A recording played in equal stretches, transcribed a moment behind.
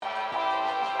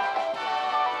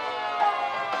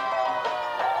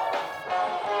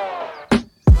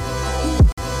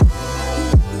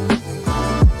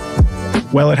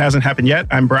Well, It Hasn't Happened Yet.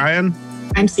 I'm Brian.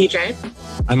 I'm CJ.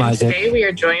 I'm Isaac. Today we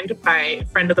are joined by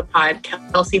friend of the pod,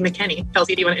 Kelsey McKinney.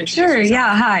 Kelsey, do you want to introduce yourself?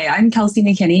 Yeah. Hi, I'm Kelsey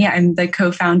McKinney.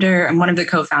 I'm one of the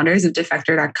co-founders of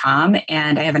Defector.com,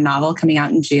 and I have a novel coming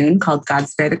out in June called God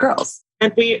Spare the Girls.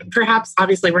 And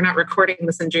obviously we're not recording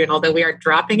this in June, although we are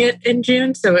dropping it in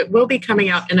June. So it will be coming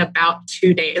out in about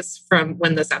 2 days from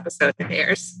when this episode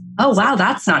airs. Oh, wow.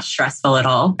 That's not stressful at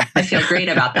all. I feel great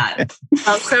about that.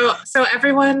 So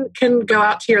everyone can go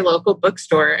out to your local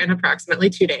bookstore in approximately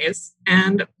 2 days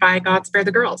and buy God Spare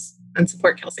the Girls and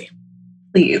support Kelsey.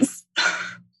 Please.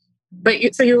 But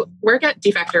you work at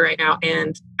Defector right now,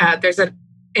 and there's an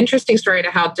interesting story to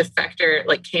how Defector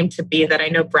came to be that I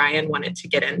know Brian wanted to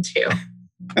get into.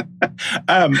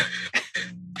 I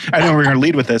know we're going to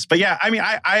lead with this, but yeah, I mean,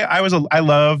 I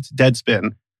loved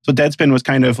Deadspin. So Deadspin was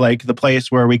kind of like the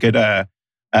place where we could,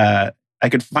 I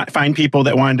could find people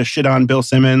that wanted to shit on Bill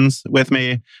Simmons with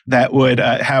me, that would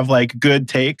have good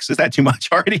takes. Is that too much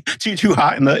already? Too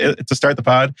hot to start the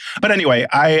pod? But anyway,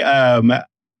 and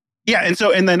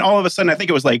then all of a sudden, I think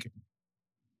it was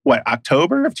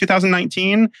October of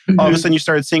 2019, mm-hmm. All of a sudden you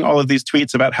started seeing all of these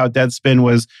tweets about how Deadspin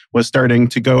was starting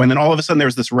to go. And then all of a sudden there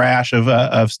was this rash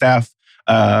of staff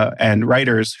and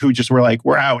writers who just were like,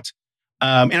 we're out.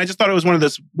 And I just thought it was one of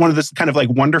this kind of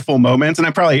wonderful moments. And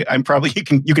I'm probably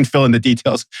you can fill in the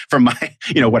details from my,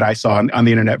 what I saw on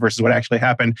the internet versus what actually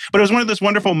happened. But it was one of those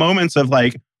wonderful moments of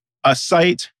a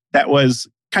site that was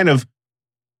kind of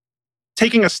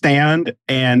taking a stand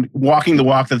and walking the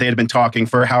walk that they had been talking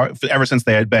ever since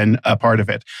they had been a part of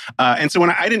it. And so when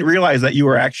I didn't realize that you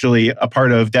were actually a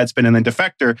part of Deadspin and then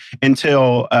Defector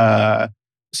until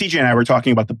CJ and I were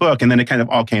talking about the book, and then it kind of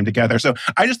all came together. So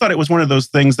I just thought it was one of those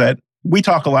things that we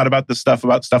talk a lot about stuff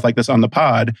like this on the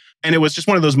pod. And it was just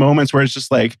one of those moments where it's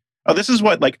just oh, this is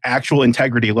what actual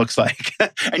integrity looks like.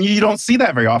 And you don't see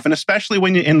that very often, especially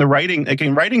when you're in the writing,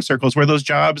 in writing circles where those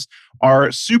jobs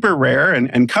are super rare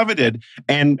and coveted.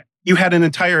 And you had an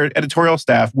entire editorial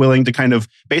staff willing to kind of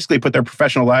basically put their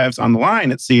professional lives on the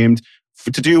line, it seemed,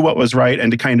 to do what was right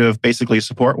and to kind of basically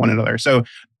support one another. So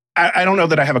I don't know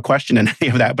that I have a question in any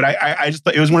of that, but I just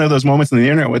thought it was one of those moments on the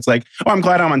internet where it's oh, I'm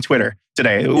glad I'm on Twitter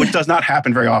today, which does not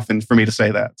happen very often for me to say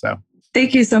that. So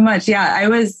thank you so much. Yeah, I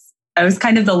was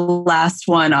kind of the last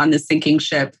one on the sinking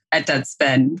ship at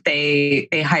Deadspin.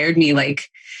 They hired me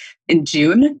in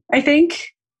June, I think,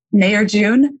 May or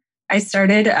June. I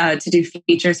started to do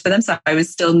features for them. So I was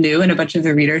still new, and a bunch of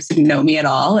the readers didn't know me at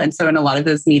all. And so in a lot of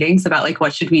those meetings about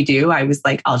what should we do, I was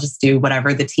I'll just do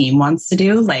whatever the team wants to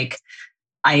do.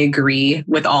 I agree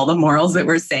with all the morals that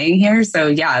we're saying here. So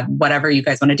yeah, whatever you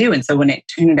guys want to do. And so when it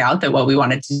turned out that what we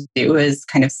wanted to do is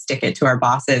kind of stick it to our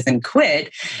bosses and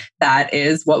quit, that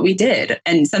is what we did.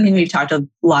 And something we've talked a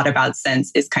lot about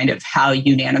since is kind of how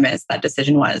unanimous that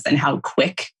decision was and how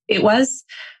quick it was.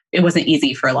 It wasn't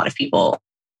easy for a lot of people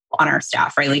on our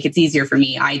staff, right? It's easier for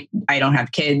me. I don't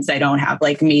have kids. I don't have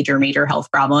major health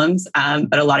problems.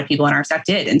 But a lot of people on our staff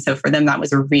did. And so for them, that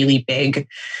was a really big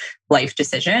life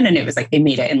decision. And it was they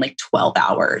made it in 12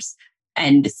 hours.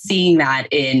 And seeing that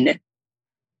in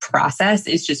process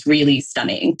is just really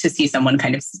stunning to see someone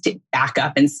kind of back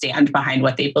up and stand behind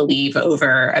what they believe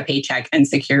over a paycheck and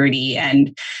security.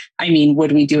 And I mean,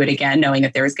 would we do it again, knowing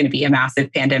that there was going to be a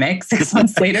massive pandemic 6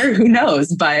 months later? Who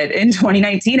knows? But in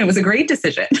 2019, it was a great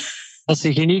decision.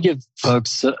 Elsie, can you give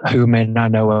folks who may not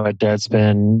know what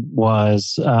Deadspin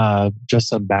was just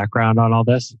some background on all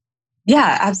this?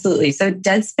 Yeah, absolutely. So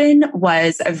Deadspin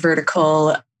was a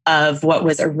vertical of what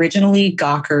was originally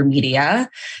Gawker Media.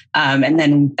 And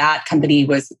then that company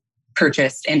was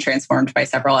purchased and transformed by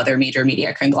several other major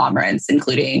media conglomerates,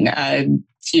 including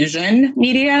Fusion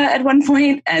Media at one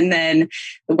point. And then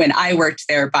when I worked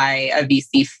there by a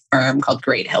VC firm called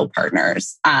Great Hill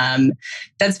Partners.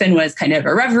 Deadspin was kind of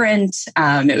irreverent.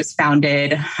 It was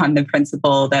founded on the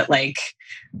principle that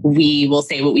we will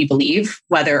say what we believe,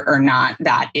 whether or not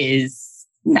that is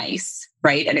nice.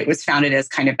 Right. And it was founded as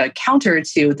kind of a counter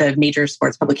to the major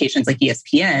sports publications like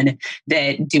ESPN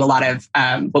that do a lot of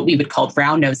what we would call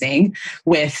round nosing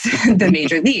with the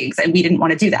major leagues. And we didn't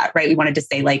want to do that. Right. We wanted to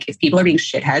say, if people are being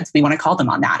shitheads, we want to call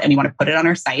them on that. And we want to put it on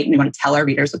our site and we want to tell our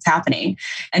readers what's happening.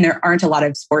 And there aren't a lot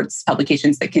of sports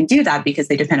publications that can do that because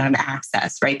they depend on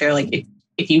access. Right. They're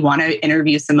if you want to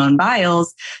interview Simone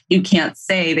Biles, you can't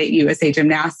say that USA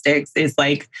Gymnastics is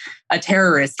a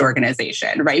terrorist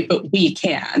organization, right? But we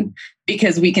can,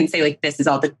 because we can say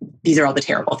these are all the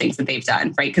terrible things that they've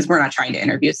done, right? Because we're not trying to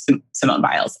interview Simone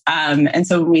Biles. And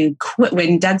so when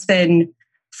Deadspin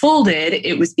folded,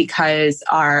 it was because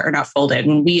not folded,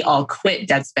 when we all quit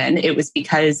Deadspin, it was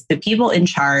because the people in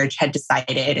charge had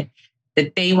decided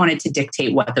that they wanted to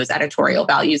dictate what those editorial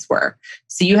values were.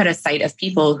 So you had a site of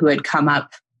people who had come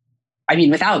up, I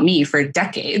mean, without me for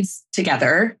decades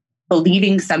together,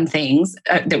 believing some things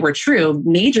that were true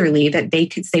majorly, that they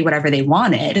could say whatever they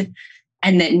wanted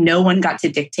and that no one got to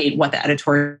dictate what the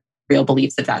editorial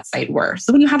beliefs of that site were.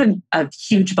 So when you have a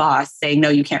huge boss saying, no,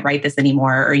 you can't write this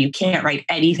anymore, or you can't write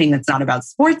anything that's not about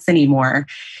sports anymore,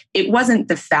 it wasn't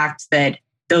the fact that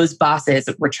those bosses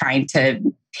were trying to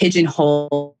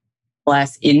pigeonhole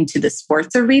us into the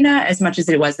sports arena as much as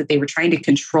it was that they were trying to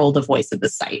control the voice of the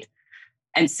site.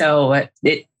 And so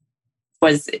it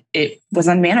was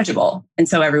unmanageable. And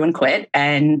so everyone quit.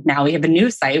 And now we have a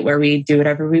new site where we do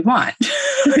whatever we want,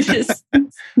 which is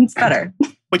it's better.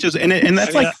 Which is, and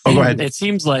that's like, oh, go ahead. It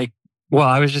seems like, well,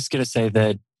 I was just going to say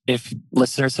that if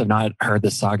listeners have not heard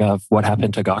the saga of what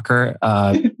happened to Gawker,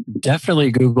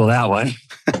 definitely Google that one.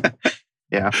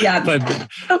 Yeah.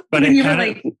 But you were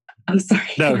like, I'm sorry.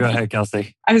 No, go ahead,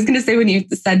 Kelsey. I was going to say, when you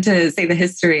said to say the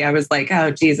history, I was like,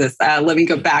 oh, Jesus, let me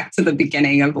go back to the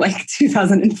beginning of like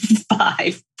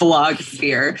 2005 blog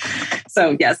sphere.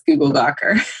 So yes, Google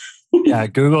Gawker. Yeah,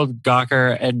 Google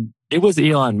Gawker. And it was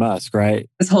Elon Musk, right? It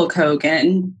was Hulk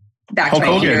Hogan. Back to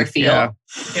Peter Thiel.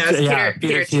 Yeah,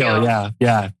 Peter Thiel.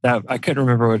 Yeah. That, I couldn't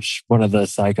remember which one of the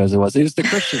psychos it was. It was the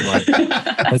Christian one.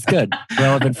 That's good.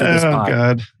 Relevant for this pod. Oh,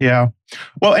 God. Yeah.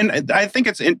 Well, and I think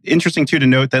it's interesting, too, to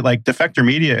note that, like, Defector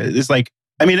Media is like,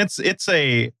 I mean, it's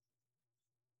I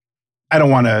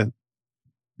don't want to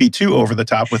be too over the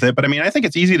top with it, but I mean, I think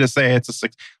it's easy to say it's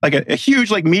a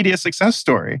huge, like, media success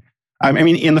story. I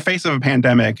mean, in the face of a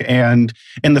pandemic and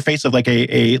in the face of like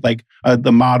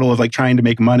the model of like trying to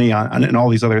make money on and all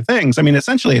these other things. I mean,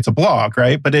 essentially it's a blog,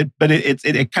 right? But it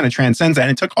kind of transcends that.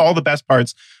 And it took all the best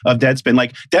parts of Deadspin.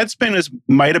 Like Deadspin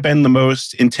might have been the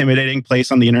most intimidating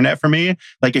place on the internet for me.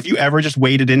 Like if you ever just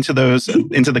waded into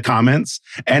the comments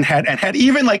and had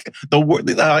even like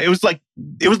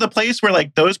it was the place where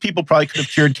like those people probably could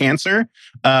have cured cancer,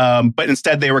 but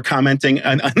instead they were commenting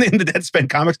in the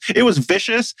Deadspin comics. It was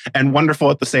vicious and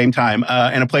wonderful at the same time,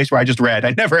 and a place where I just read.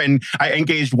 I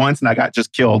engaged once and I got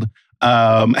just killed.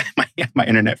 My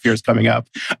internet fear is coming up.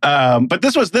 But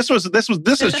this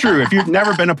is true. If you've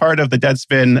never been a part of the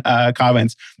Deadspin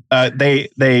comments,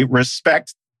 they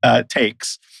respect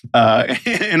takes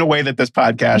in a way that this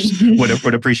podcast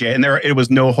would appreciate. And it was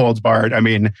no holds barred. I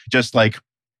mean, just like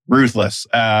ruthless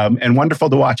and wonderful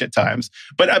to watch at times.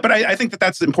 But I think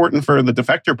that's important for the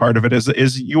Defector part of it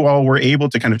is you all were able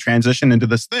to kind of transition into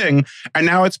this thing. And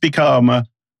now it's become,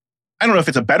 I don't know if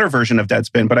it's a better version of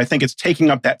Deadspin, but I think it's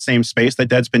taking up that same space that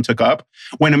Deadspin took up.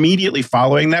 When immediately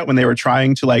following that, when they were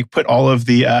trying to like put all of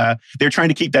the, they were trying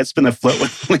to keep Deadspin afloat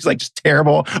with these like just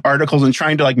terrible articles and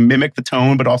trying to like mimic the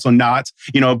tone, but also not,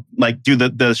 like do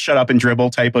the shut up and dribble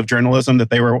type of journalism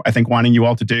that they were, I think, wanting you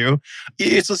all to do.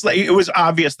 It's just like, it was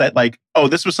obvious that like, oh,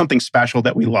 this was something special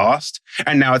that we lost.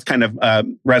 And now it's kind of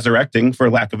resurrecting,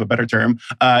 for lack of a better term,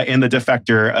 in the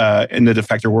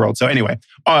Defector world. So anyway,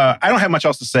 I don't have much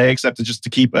else to say except to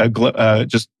keep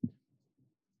just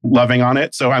loving on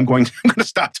it. So I'm going to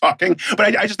stop talking.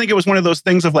 But I just think it was one of those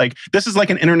things of like, this is like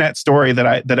an internet story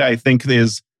that I think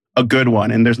is a good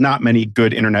one. And there's not many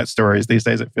good internet stories these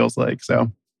days, it feels like.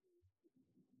 So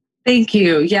thank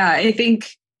you. Yeah, I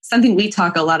think something we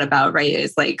talk a lot about, right,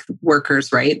 is like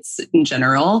workers' rights in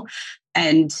general.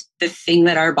 And the thing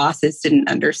that our bosses didn't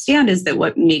understand is that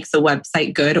what makes a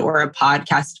website good or a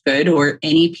podcast good or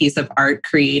any piece of art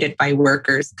created by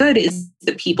workers good is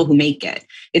the people who make it.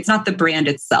 It's not the brand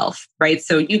itself, right?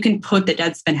 So you can put the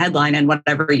Deadspin headline on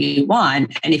whatever you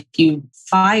want. And if you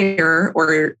fire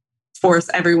or force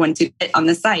everyone to hit on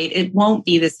the site, it won't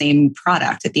be the same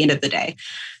product at the end of the day.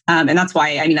 And that's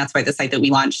why the site that we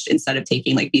launched, instead of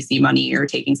taking like VC money or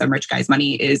taking some rich guy's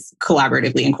money, is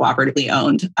collaboratively and cooperatively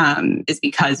owned, is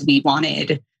because we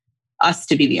wanted us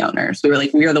to be the owners. We were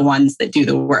like, we are the ones that do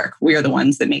the work. We are the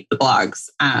ones that make the blogs.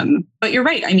 But you're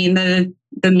right. I mean, the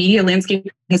media landscape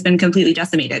has been completely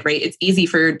decimated, right? It's easy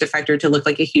for Defector to look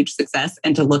like a huge success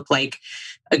and to look like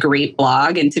a great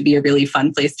blog and to be a really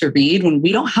fun place to read when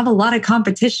we don't have a lot of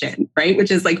competition, right?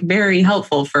 Which is like very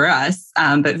helpful for us,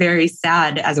 but very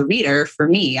sad as a reader for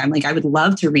me. I'm like, I would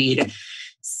love to read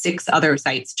 6 other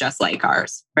sites just like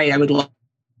ours, right? I would love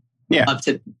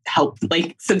to help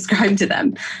like subscribe to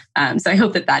them. So I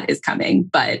hope that is coming,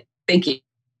 but thank you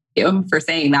for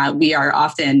saying that. We are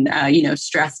often,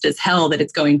 stressed as hell that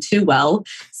it's going too well.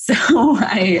 So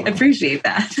I appreciate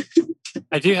that.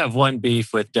 I do have one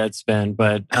beef with Deadspin,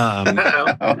 but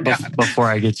before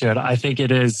I get to it, I think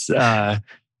it is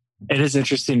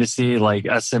interesting to see like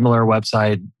a similar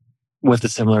website with a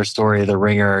similar story, The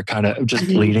Ringer, kind of just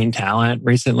bleeding talent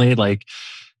recently. Like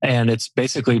And it's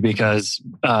basically because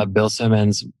Bill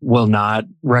Simmons will not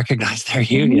recognize their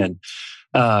union.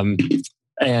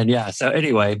 And yeah, so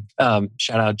anyway,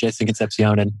 shout out Jason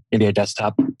Concepcion and India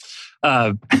Desktop.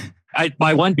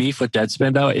 My one beef with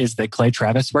Deadspin, though, is that Clay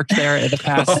Travis worked there in the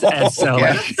past. And so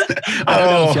I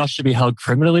don't know if y'all should be held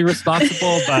criminally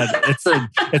responsible, but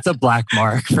it's a black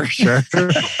mark for sure.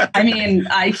 I mean,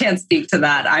 I can't speak to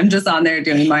that. I'm just on there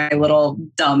doing my little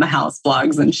dumb house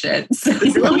blogs and shit. So.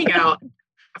 Zillowing Out,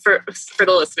 for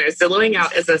the listeners, Zillowing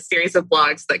Out is a series of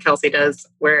blogs that Kelsey does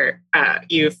where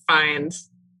you find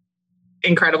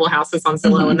incredible houses on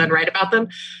Zillow and then write about them.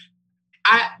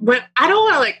 I don't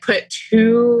want to like put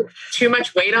too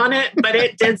much weight on it, but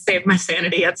it did save my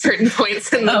sanity at certain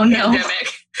points in the pandemic.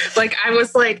 Like I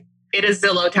was like, it is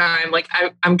Zillow time. Like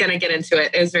I'm gonna get into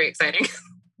it. It was very exciting.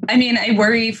 I mean, I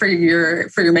worry for your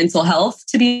mental health,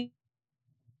 to be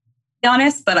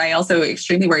honest, but I also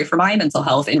extremely worry for my mental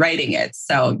health in writing it.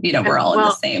 So we're all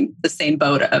in the same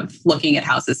boat of looking at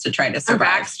houses to try to survive.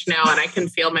 I'm vaxxed now, and I can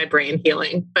feel my brain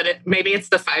healing. But maybe it's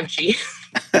the 5G.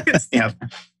 Yeah.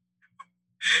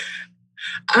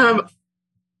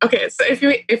 Okay, so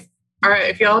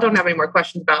if y'all don't have any more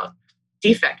questions about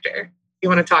Defector, you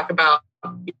want to talk about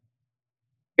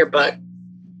your book?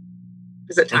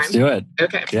 Is it time? Let's do it.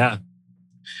 Okay. Yeah.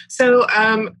 So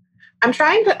I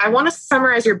want to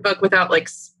summarize your book without like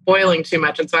spoiling too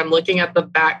much, and so I'm looking at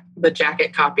the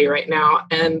jacket copy right now,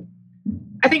 and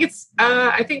I think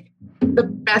I think the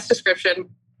best description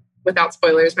without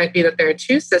spoilers might be that there are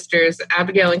two sisters,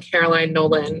 Abigail and Caroline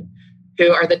Nolan,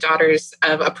 who are the daughters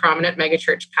of a prominent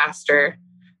megachurch pastor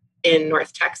in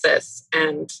North Texas.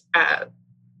 And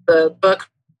the book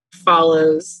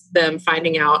follows them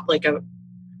finding out like a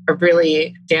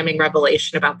really damning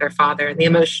revelation about their father and the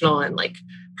emotional and like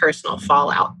personal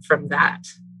fallout from that.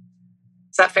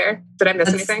 Is that fair? Did I miss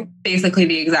anything? Basically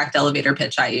the exact elevator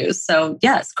pitch I use. So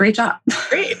yes, great job.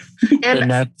 Great.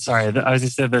 And I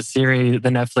was going to say the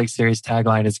Netflix series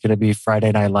tagline is going to be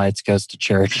Friday Night Lights Goes to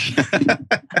Church.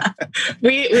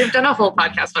 We've done a whole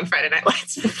podcast on Friday Night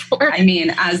Lights before. I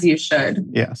mean, as you should.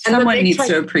 Yes. Someone needs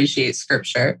to appreciate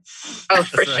scripture. Oh,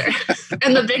 for sure.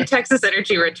 And the big Texas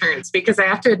energy returns, because I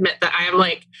have to admit that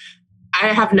I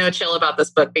have no chill about this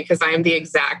book because I am the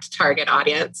exact target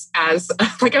audience as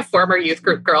like a former youth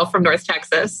group girl from North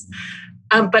Texas.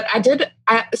 But I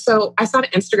saw an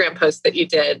Instagram post that you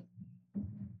did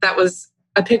that was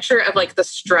a picture of like the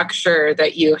structure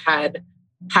that you had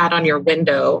on your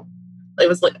window. It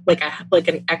was like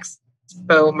an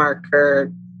expo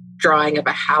marker drawing of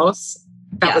a house.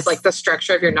 That was like the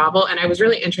structure of your novel. And I was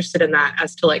really interested in that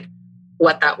as to like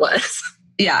what that was.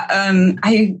 Yeah,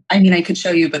 I mean, I could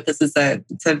show you, but this is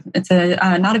it's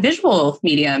not a visual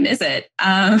medium, is it?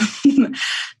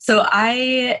 So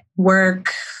I'm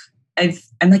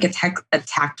like a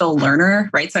tactile learner,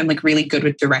 right? So I'm like really good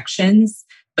with directions,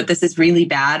 but this is really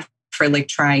bad for like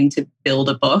trying to build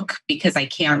a book because I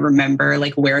can't remember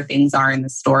like where things are in the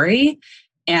story.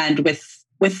 And with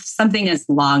something as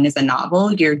long as a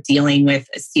novel, you're dealing with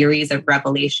a series of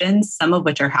revelations, some of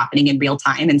which are happening in real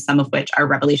time and some of which are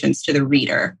revelations to the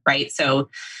reader, right? So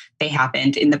they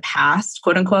happened in the past,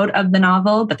 quote unquote, of the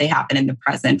novel, but they happen in the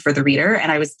present for the reader.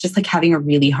 And I was just like having a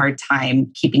really hard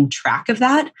time keeping track of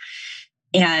that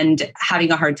and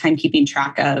having a hard time keeping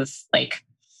track of like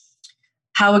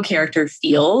how a character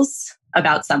feels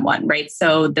about someone, right?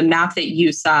 So the map that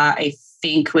you saw, I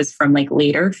think was from like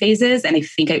later phases. And I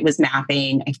think it was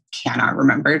mapping, I cannot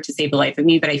remember to save the life of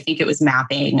me, but I think it was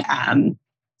mapping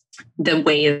the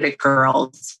way the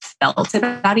girls felt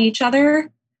about each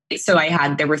other. So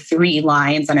there were 3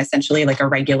 lines on essentially like a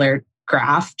regular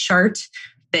graph chart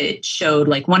that showed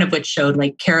like, one of which showed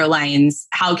like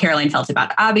how Caroline felt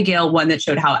about Abigail, one that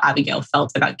showed how Abigail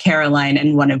felt about Caroline,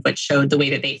 and one of which showed the way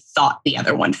that they thought the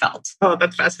other one felt. Oh,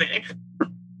 that's fascinating.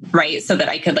 Right. So that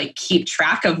I could like keep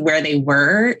track of where they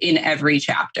were in every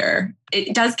chapter.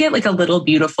 It does get like a little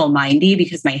beautiful mindy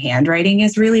because my handwriting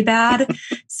is really bad.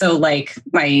 So like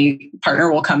my partner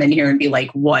will come in here and be like,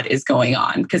 what is going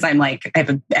on? Because I'm like, I have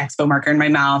an expo marker in my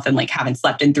mouth and like haven't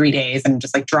slept in 3 days and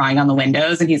just like drawing on the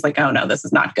windows. And he's like, oh no, this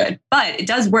is not good. But it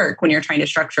does work when you're trying to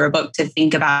structure a book to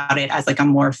think about it as like a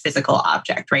more physical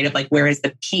object, right? Of like, where is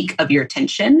the peak of your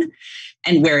tension?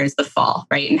 And where is the fall,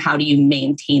 right? And how do you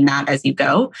maintain that as you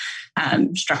go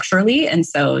structurally? And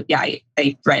so, yeah,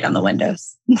 I write on the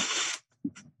windows.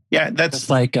 Yeah, that's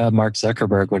just like Mark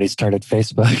Zuckerberg when he started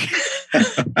Facebook.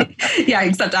 Yeah,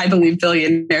 except I believe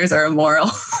billionaires are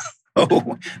immoral.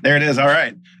 Oh, there it is. All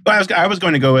right. Well, I was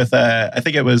going to go with, I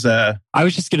think it was... I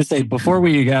was just going to say, before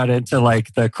we got into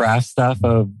like the craft stuff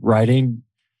of writing,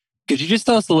 could you just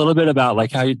tell us a little bit about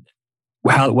like how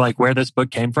how, like, where this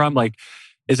book came from? Like,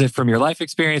 is it from your life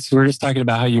experience? We were just talking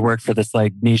about how you work for this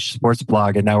like niche sports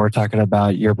blog, and now we're talking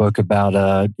about your book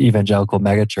about evangelical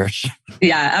megachurch.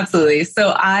 Yeah, absolutely.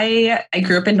 So I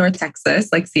grew up in North Texas,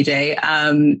 like CJ,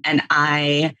 and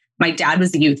my dad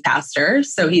was a youth pastor.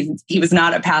 So he was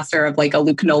not a pastor of like a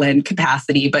Luke Nolan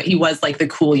capacity, but he was like the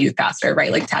cool youth pastor,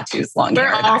 right? Like tattoos, long hair.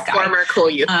 We're all former cool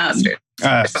youth pastors.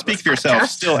 Speak for yourself.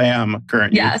 Still am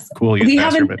current. Yes, cool youth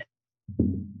pastor, but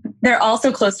they're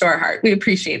also close to our heart. We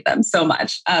appreciate them so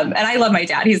much. And I love my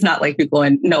dad. He's not like Luke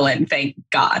Nolan, thank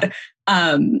God.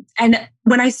 And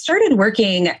when I started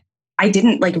working, I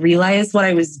didn't like realize what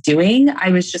I was doing. I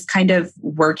was just kind of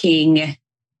working.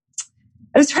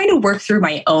 I was trying to work through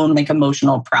my own like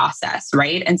emotional process,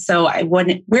 right? And so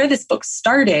where this book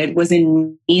started was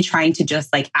in me trying to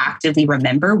just like actively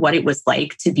remember what it was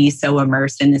like to be so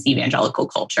immersed in this evangelical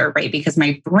culture, right? Because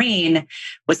my brain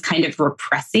was kind of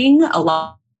repressing a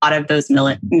lot of those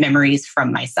memories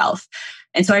from myself.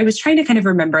 And so I was trying to kind of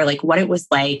remember like what it was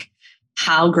like,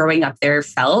 how growing up there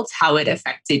felt, how it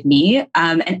affected me.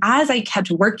 And as I kept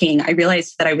working, I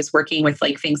realized that I was working with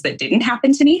like things that didn't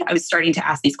happen to me. I was starting to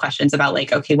ask these questions about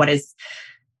like, okay,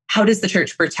 how does the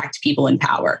church protect people in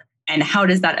power? And how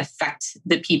does that affect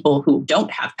the people who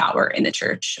don't have power in the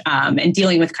church? And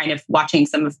dealing with kind of watching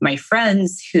some of my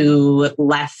friends who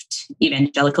left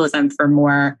evangelicalism for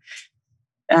more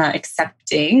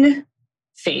accepting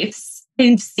faiths,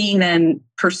 and seeing them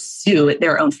pursue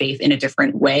their own faith in a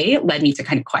different way led me to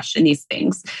kind of question these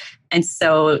things. And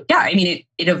so, yeah, I mean,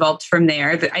 it evolved from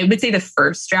there. I would say the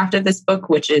first draft of this book,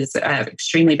 which is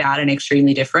extremely bad and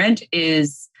extremely different,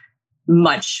 is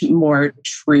much more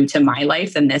true to my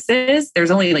life than this is.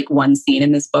 There's only like one scene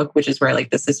in this book, which is where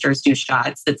like the sisters do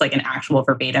shots. It's like an actual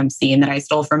verbatim scene that I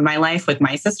stole from my life with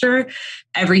my sister.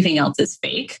 Everything else is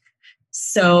fake.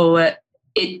 But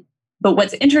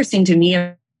what's interesting to me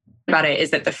about it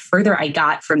is that the further I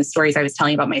got from the stories I was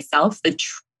telling about myself, the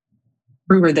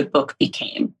truer the book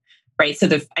became, right? So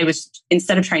I was,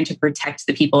 instead of trying to protect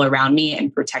the people around me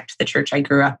and protect the church I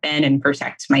grew up in and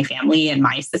protect my family and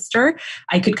my sister,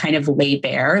 I could kind of lay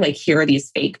bare, like, here are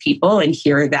these fake people and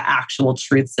here are the actual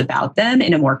truths about them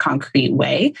in a more concrete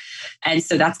way. And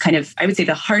so that's kind of, I would say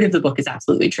the heart of the book is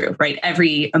absolutely true, right?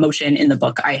 Every emotion in the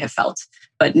book I have felt,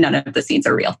 but none of the scenes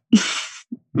are real.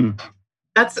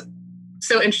 That's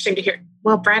so interesting to hear.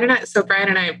 Well, Brian and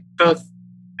I both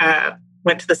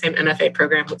went to the same MFA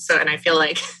program. And I feel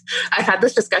like I've had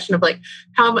this discussion of like,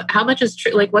 how much is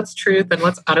true? Like, what's truth and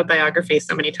what's autobiography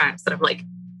so many times that I'm like,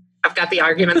 I've got the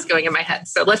arguments going in my head.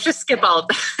 So let's just skip all of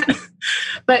that.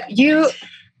 But you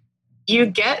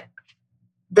get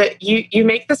that you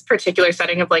make this particular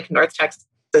setting of like North Texas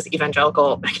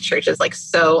evangelical church is like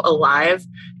so alive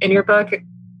in your book.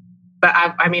 But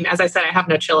I mean, as I said, I have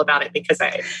no chill about it because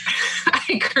I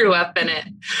grew up in it.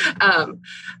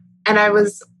 And I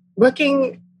was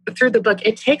looking through the book.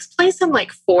 It takes place in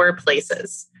like 4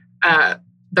 places.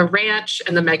 The ranch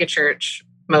and the megachurch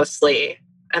mostly.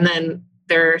 And then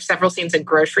there are several scenes in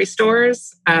grocery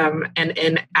stores and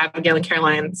in Abigail and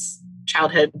Caroline's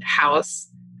childhood house.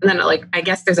 And then like, I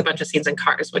guess there's a bunch of scenes in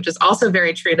cars, which is also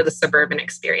very true to the suburban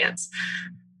experience.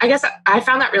 I guess I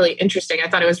found that really interesting. I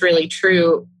thought it was really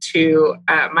true to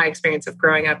my experience of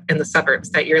growing up in the suburbs,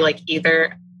 that you're like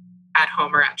either at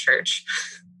home or at church.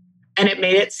 And it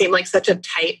made it seem like such a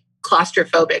tight,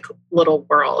 claustrophobic little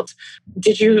world.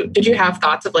 Did you have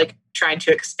thoughts of like trying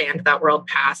to expand that world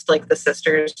past like the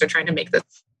sisters, or trying to make this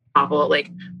novel like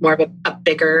more of a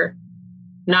bigger,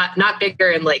 not bigger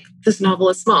and like this novel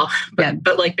is small,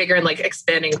 but like bigger and like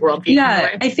expanding worldview?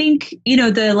 Yeah, I think,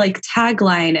 the like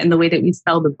tagline and the way that we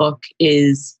sell the book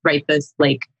is, right, this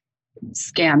like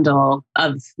scandal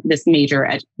of this major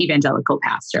evangelical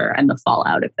pastor and the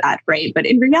fallout of that, right? But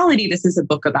in reality, this is a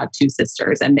book about 2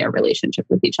 sisters and their relationship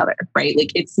with each other, right?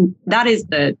 Like that is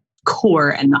the core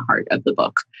and the heart of the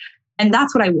book. And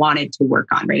that's what I wanted to work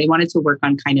on, right? I wanted to work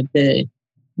on kind of the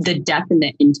depth and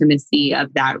the intimacy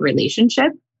of that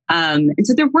relationship. And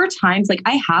so there were times, like,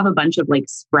 I have a bunch of like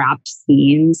scrapped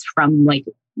scenes from like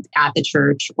at the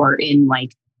church or in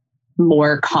like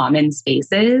more common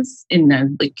spaces in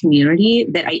the like community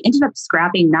that I ended up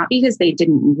scrapping, not because they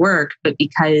didn't work, but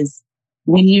because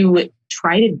when you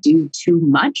try to do too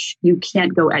much, you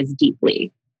can't go as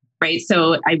deeply, right?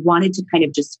 So I wanted to kind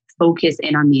of just focus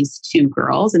in on these 2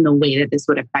 girls and the way that this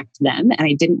would affect them. And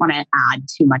I didn't want to add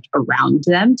too much around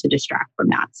them to distract from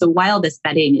that. So while the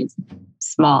setting is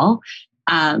small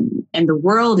and the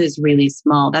world is really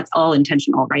small, that's all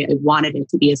intentional, right? I wanted it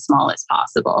to be as small as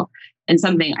possible. And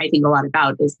something I think a lot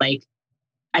about is like,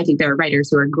 I think there are writers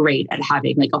who are great at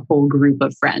having like a whole group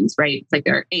of friends, right? It's like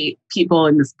there are 8 people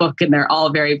in this book and they're all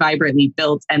very vibrantly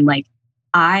built. And like,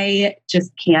 I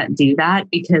just can't do that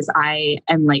because I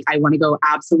am like, I want to go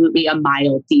absolutely a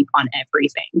mile deep on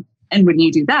everything. And when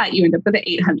you do that, you end up with an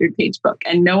 800-page book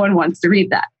and no one wants to read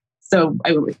that. So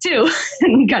I went with 2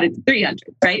 and got it to 300,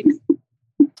 right?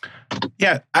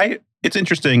 Yeah, it's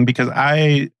interesting because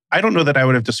I don't know that I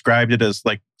would have described it as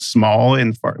like small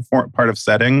in part of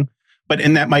setting,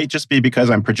 and that might just be because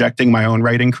I'm projecting my own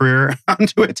writing career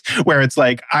onto it, where it's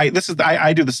like I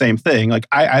do the same thing. Like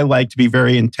I like to be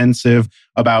very intensive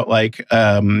about like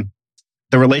the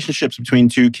relationships between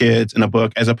 2 kids in a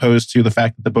book, as opposed to the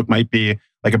fact that the book might be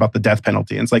like about the death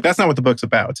penalty. And it's like that's not what the book's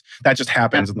about. That just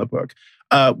happens in the book.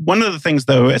 One of the things,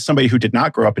 though, as somebody who did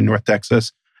not grow up in North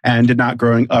Texas and did not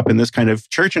growing up in this kind of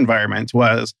church environment,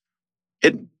 was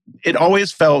it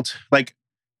always felt like,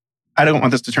 I don't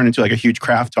want this to turn into like a huge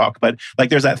craft talk, but like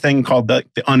there's that thing called the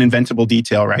uninventable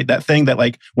detail, right? That thing that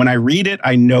like when I read it,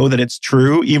 I know that it's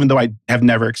true, even though I have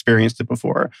never experienced it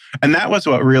before. And that was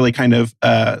what really kind of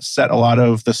set a lot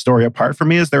of the story apart for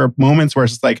me. Is there are moments where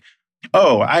it's just like,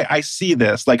 oh, I see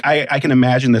this, like I can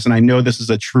imagine this, and I know this is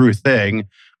a true thing.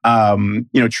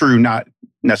 True, not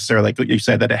necessarily like what you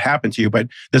said that it happened to you, but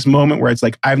this moment where it's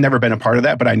like, I've never been a part of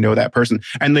that, but I know that person.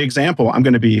 And the example, I'm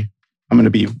going to be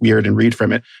weird and read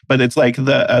from it, but it's like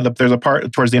there's a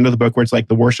part towards the end of the book where it's like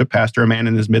the worship pastor, a man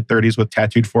in his mid-30s with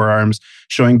tattooed forearms,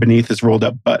 showing beneath his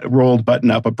rolled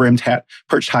button up a brimmed hat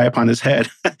perched high upon his head.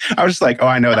 I was just like, oh,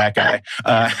 I know that guy.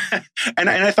 And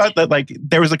I thought that like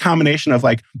there was a combination of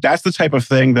like, that's the type of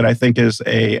thing that I think is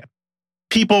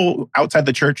people outside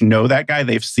the church know that guy.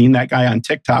 They've seen that guy on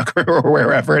TikTok or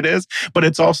wherever it is. But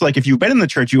it's also like, if you've been in the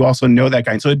church, you also know that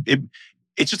guy. And so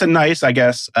it's just a nice, I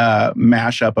guess,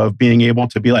 mashup of being able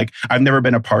to be like, I've never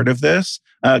been a part of this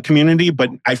community, but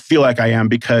I feel like I am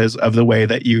because of the way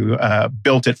that you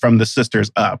built it from the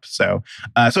sisters up. So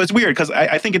it's weird because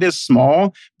I think it is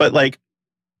small, but like,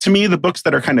 to me, the books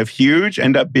that are kind of huge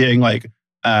end up being like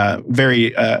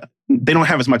very... they don't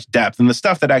have as much depth. And the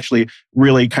stuff that actually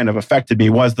really kind of affected me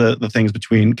was the things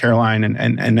between Caroline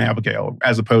and Abigail,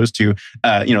 as opposed to,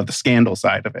 the scandal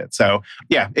side of it. So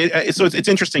yeah, it's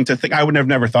interesting to think. I would have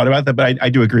never thought about that, but I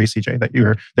do agree, CJ,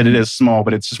 that it is small,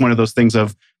 but it's just one of those things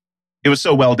of, it was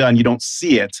so well done. You don't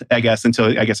see it, I guess,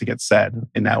 until I guess it gets said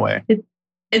in that way.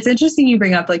 It's interesting you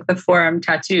bring up like the forearm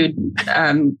tattooed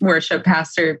worship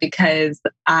pastor, because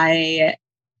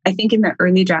I think in the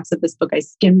early drafts of this book, I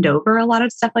skimmed over a lot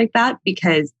of stuff like that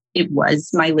because it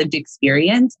was my lived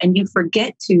experience. And you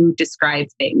forget to describe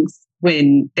things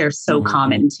when they're so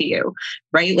common to you,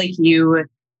 right? Like you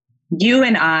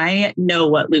and I know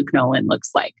what Luke Nolan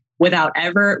looks like without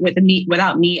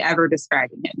me ever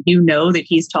describing him. You know that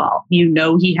he's tall. You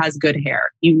know he has good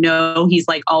hair. You know he's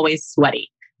like always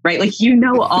sweaty, right? Like you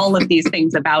know all of these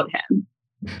things about him.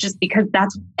 Just because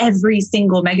that's every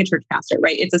single megachurch pastor,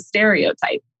 right? It's a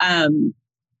stereotype.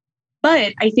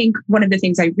 But I think one of the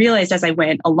things I realized as I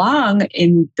went along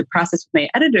in the process with my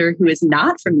editor, who is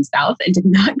not from the South and did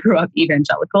not grow up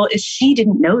evangelical, is she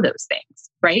didn't know those things,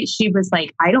 right? She was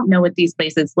like, I don't know what these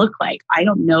places look like. I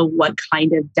don't know what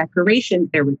kind of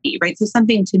decorations there would be, right? So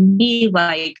something to me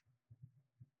like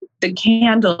the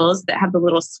candles that have the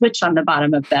little switch on the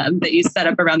bottom of them that you set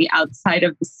up around the outside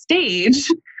of the stage,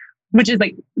 which is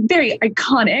like very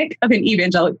iconic of an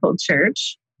evangelical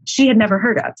church, she had never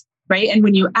heard of, right? And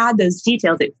when you add those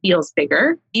details, it feels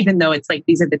bigger, even though it's like,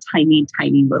 these are the tiny,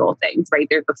 tiny little things, right?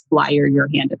 They're the flyer you're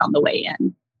handed on the way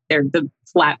in. They're the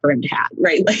flat brimmed hat,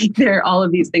 right? Like they're all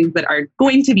of these things that are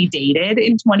going to be dated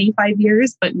in 25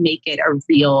 years, but make it a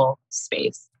real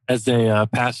space. As a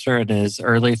pastor in his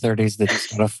early 30s that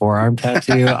just got a forearm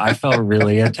tattoo, I felt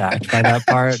really attacked by that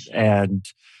part and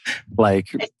like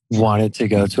wanted to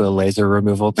go to a laser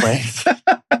removal place.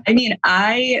 I mean,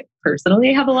 I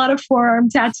personally have a lot of forearm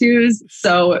tattoos,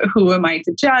 so who am I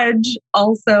to judge?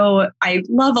 Also, I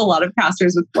love a lot of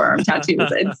pastors with forearm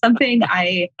tattoos. It's something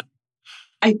I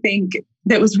think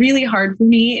that was really hard for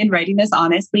me in writing this,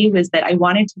 honestly, was that I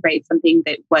wanted to write something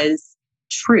that was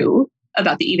true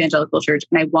about the evangelical church.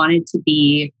 And I wanted to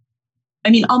be,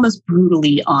 almost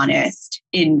brutally honest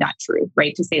in that truth,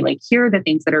 right? To say like, here are the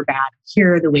things that are bad.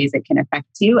 Here are the ways it can affect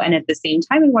you. And at the same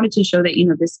time, I wanted to show that,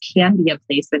 this can be a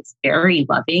place that's very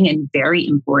loving and very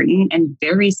important and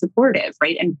very supportive,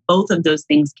 right? And both of those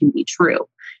things can be true.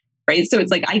 right? So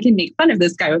it's like, I can make fun of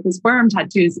this guy with his forearm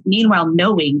tattoos, meanwhile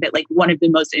knowing that like one of the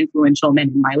most influential men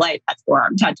in my life has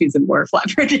forearm tattoos and wore a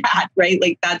flatbridge hat, right?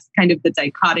 Like that's kind of the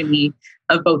dichotomy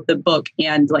of both the book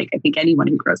and like, I think anyone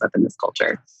who grows up in this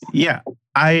culture. Yeah.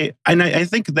 I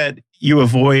think that you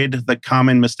avoid the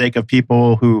common mistake of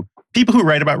people who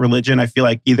write about religion. I feel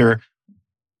like either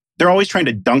they're always trying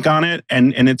to dunk on it,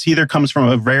 and it's either comes from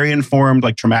a very informed,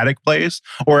 like traumatic place,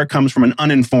 or it comes from an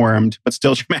uninformed but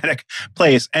still traumatic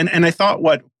place. And I thought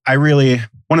one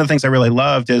of the things I really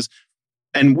loved is,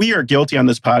 and we are guilty on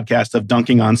this podcast of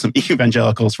dunking on some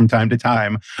evangelicals from time to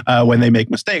time when they make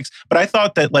mistakes. But I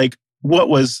thought that like what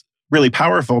was really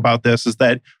powerful about this is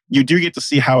that you do get to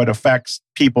see how it affects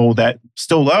people that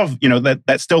still love,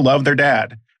 that still love their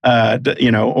dad,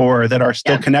 or that are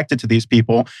still connected to these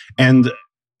people. And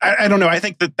I don't know. I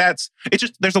think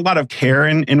there's a lot of care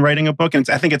in writing a book. And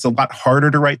I think it's a lot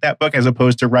harder to write that book as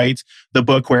opposed to write the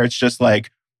book where it's just like,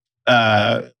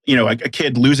 a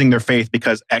kid losing their faith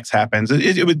because X happens.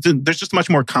 There's just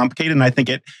much more complicated. And I think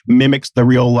it mimics the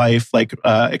real life,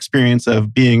 experience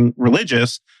of being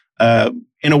religious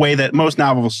in a way that most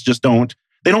novels just don't.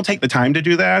 They don't take the time to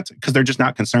do that because they're just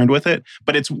not concerned with it.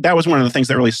 But that was one of the things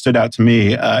that really stood out to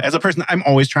me. As a person, I'm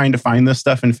always trying to find this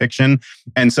stuff in fiction.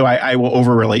 And so I will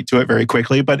over-relate to it very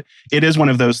quickly. But it is one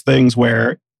of those things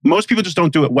where most people just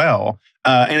don't do it well.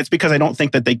 And it's because I don't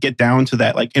think that they get down to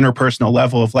that like interpersonal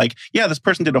level of like, yeah, this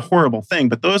person did a horrible thing,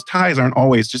 but those ties aren't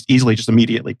always just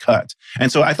immediately cut.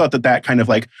 And so I thought that kind of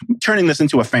like turning this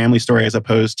into a family story as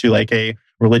opposed to like a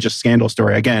religious scandal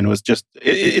story again was just,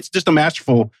 it's just a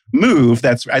masterful move.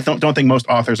 I don't think most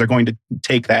authors are going to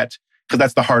take that because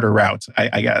that's the harder route,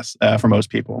 I guess, for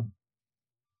most people.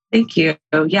 Thank you.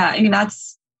 Yeah. I mean,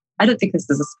 I don't think this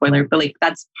is a spoiler, but like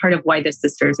that's part of why the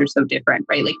sisters are so different,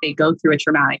 right? Like they go through a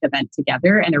traumatic event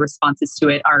together and their responses to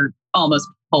it are almost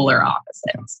polar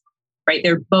opposites, right?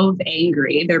 They're both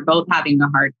angry. They're both having a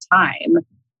hard time,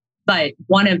 but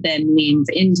one of them leans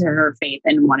into her faith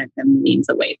and one of them leans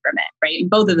away from it, right? And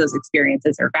both of those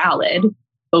experiences are valid.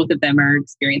 Both of them are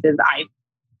experiences I've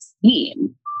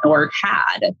seen or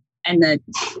had, and that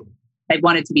I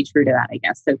wanted to be true to that, I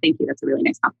guess. So thank you. That's a really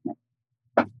nice compliment.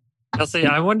 Kelsey,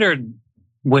 I wondered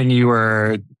when you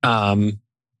were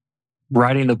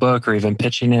writing the book or even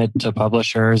pitching it to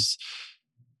publishers,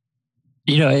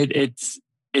 it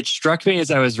struck me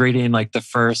as I was reading like the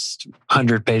first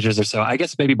 100 pages or so, I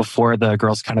guess maybe before the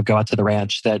girls kind of go out to the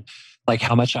ranch, that like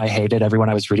how much I hated everyone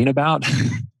I was reading about.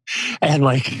 And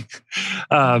like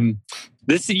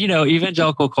this,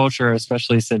 evangelical culture,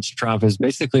 especially since Trump, is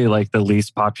basically like the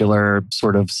least popular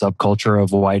sort of subculture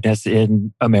of whiteness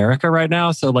in America right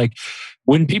now. So like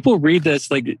when people read this,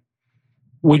 like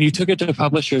when you took it to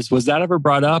publishers, was that ever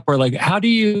brought up? Or like, how do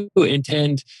you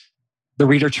intend the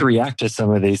reader to react to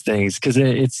some of these things? Because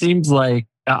it seems like,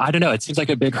 I don't know, it seems like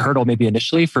a big hurdle maybe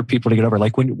initially for people to get over.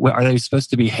 Like are they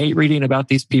supposed to be hate reading about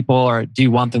these people? Or do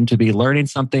you want them to be learning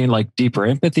something like deeper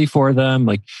empathy for them?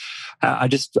 Like,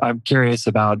 I'm curious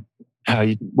about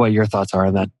what your thoughts are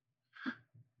on that.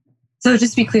 So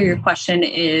just to be clear, your question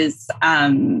is,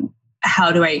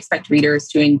 how do I expect readers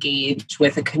to engage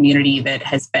with a community that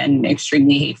has been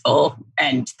extremely hateful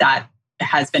and that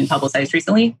has been publicized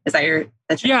recently? Is that your?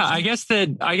 Yeah, I guess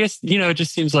it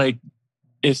just seems like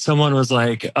if someone was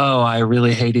like, "Oh, I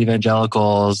really hate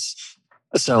evangelicals,"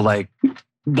 so like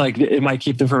it might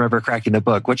keep them from ever cracking the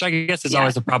book, which I guess is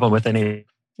always a problem with any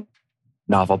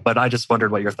novel. But I just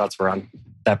wondered what your thoughts were on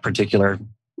that particular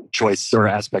choice or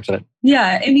aspect of it.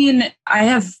 Yeah, I mean, I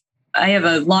have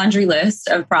a laundry list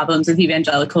of problems with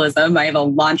evangelicalism. I have a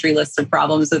laundry list of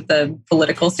problems with the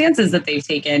political stances that they've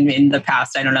taken in the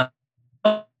past,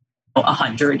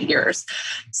 100 years.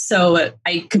 So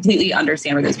I completely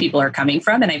understand where those people are coming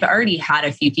from. And I've already had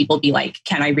a few people be like,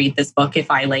 can I read this book if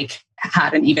I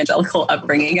had an evangelical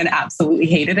upbringing and absolutely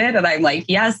hated it? And I'm like,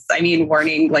 yes, I mean,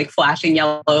 warning, like flashing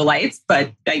yellow lights,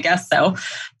 but I guess so.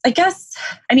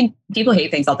 People hate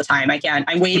things all the time.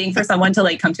 I'm waiting for someone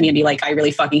to come to me and be like, I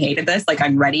really fucking hated this.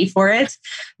 I'm ready for it.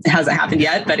 It hasn't happened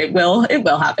yet, but it will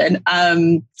happen.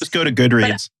 Just go to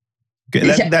Goodreads.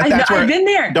 I've been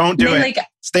there. Don't do it.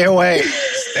 Stay away.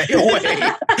 Stay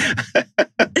away.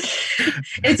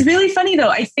 It's really funny though.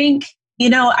 I think,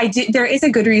 there is a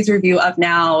Goodreads review up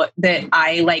now that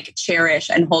I cherish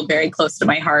and hold very close to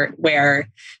my heart, where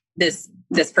this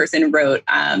person wrote,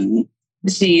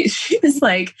 she was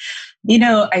like,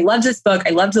 I loved this book.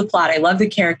 I loved the plot. I loved the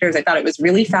characters. I thought it was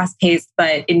really fast paced,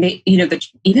 but the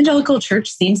evangelical church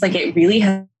seems like it really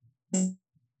has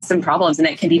some problems and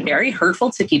it can be very hurtful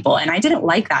to people. And I didn't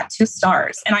like that. 2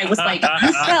 stars. And I was like,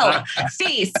 you fell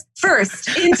face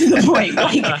first into the point.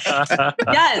 Like,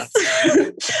 yes.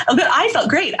 But I felt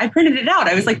great. I printed it out.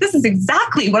 I was like, this is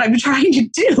exactly what I'm trying to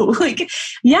do. Like,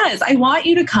 yes, I want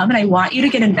you to come and I want you to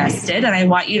get invested. And I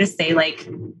want you to say, like,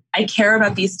 I care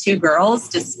about these 2 girls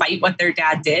despite what their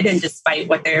dad did and despite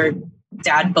what their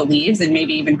dad believes and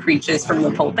maybe even preaches from the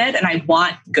pulpit. And I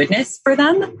want goodness for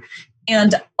them.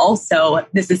 And also,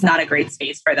 this is not a great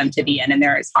space for them to be in, and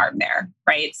there is harm there,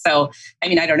 right? So, I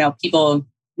mean, I don't know, people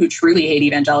who truly hate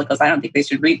evangelicals, I don't think they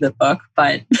should read the book,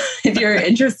 but if you're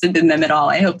interested in them at all,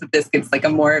 I hope that this gives like a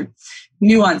more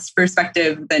nuanced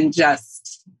perspective than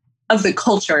just of the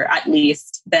culture, at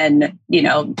least, than, you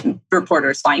know,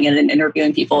 reporters flying in and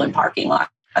interviewing people in parking lots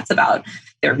about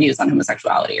their views on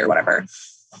homosexuality or whatever.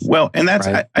 Well, and that's,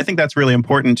 right. I think that's really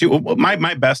important too. My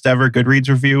best ever Goodreads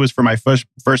review was for my first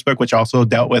book, which also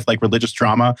dealt with like religious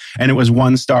trauma. And it was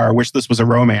 1 star, wish this was a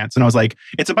romance. And I was like,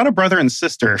 it's about a brother and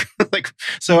sister. Like,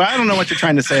 so I don't know what you're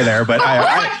trying to say there, but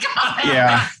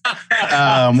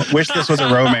wish this was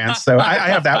a romance. So I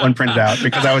have that one printed out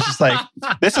because I was just like,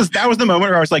 that was the moment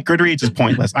where I was like, Goodreads is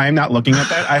pointless. I am not looking at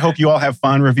that. I hope you all have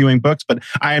fun reviewing books, but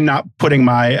I am not putting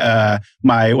my,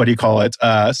 what do you call it?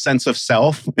 Sense of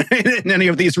self in any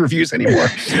of these reviews anymore.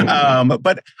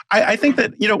 But I think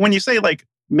that, you know, when you say like,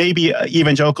 maybe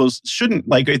evangelicals shouldn't,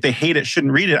 like, if they hate it,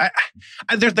 shouldn't read it.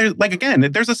 There's like, again,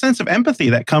 there's a sense of empathy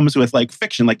that comes with like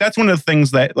fiction. Like that's one of the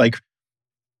things that like,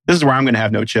 this is where I'm going to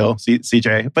have no chill,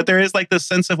 CJ. But there is like this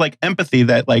sense of like empathy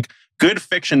that like good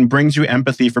fiction brings you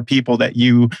empathy for people that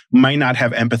you might not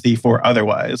have empathy for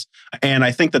otherwise. And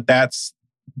I think that that's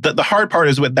the hard part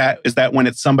is that when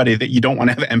it's somebody that you don't want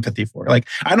to have empathy for. Like,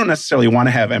 I don't necessarily want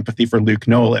to have empathy for Luke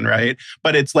Nolan, right?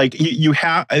 But it's like you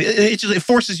have, it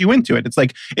forces you into it. It's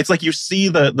like you see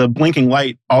the blinking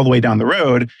light all the way down the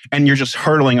road and you're just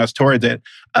hurtling us towards it.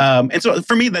 And so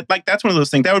for me, that's one of those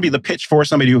things, that would be the pitch for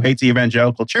somebody who hates the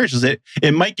evangelical church, is it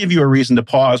might give you a reason to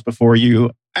pause before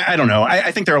you, I don't know.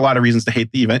 I think there are a lot of reasons to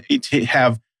hate to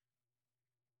have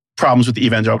problems with the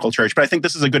evangelical church. But I think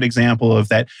this is a good example of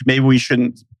that. Maybe we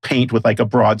shouldn't paint with like a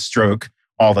broad stroke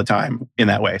all the time in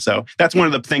that way. So that's one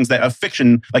of the things that a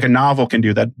fiction, like a novel, can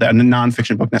do that a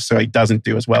nonfiction book necessarily doesn't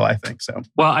do as well, I think. So,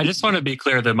 well, I just want to be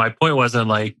clear that my point wasn't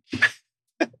like,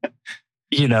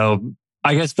 you know,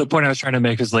 I guess the point I was trying to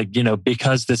make is like, you know,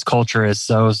 because this culture is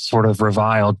so sort of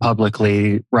reviled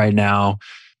publicly right now,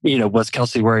 you know, was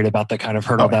Kelsey worried about the kind of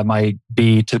hurdle that might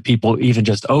be to people even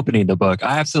just opening the book?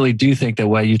 I absolutely do think that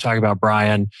what you talk about,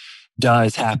 Brian,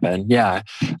 does happen. Yeah.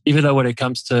 Even though when it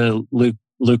comes to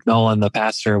Luke Nolan, the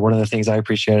pastor, one of the things I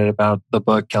appreciated about the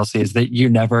book, Kelsey, is that you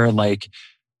never like,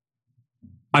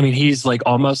 I mean, he's like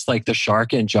almost like the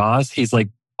shark in Jaws. He's like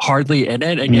hardly in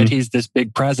it. And yet he's this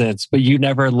big presence, but you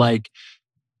never like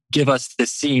give us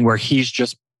this scene where he's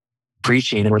just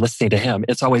preaching and we're listening to him.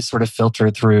 It's always sort of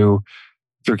filtered through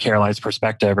Caroline's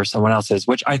perspective or someone else's,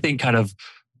 which I think kind of,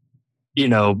 you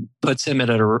know, puts him at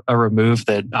a remove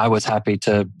that I was happy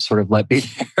to sort of let be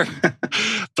there.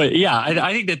 But yeah,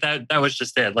 I think that was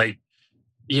just it. Like,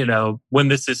 you know, when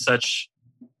this is such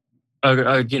a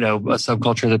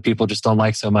subculture that people just don't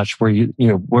like so much, were you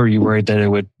worried that it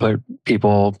would keep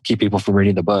people from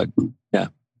reading the book? Yeah.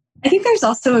 I think there's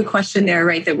also a question there,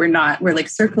 right? That we're like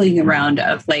circling around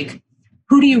of like,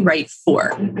 who do you write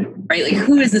for, right? Like,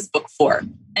 who is this book for?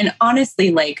 And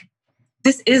honestly, like,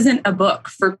 this isn't a book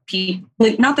for people,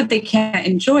 like, not that they can't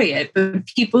enjoy it, but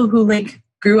people who like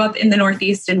grew up in the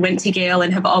Northeast and went to Yale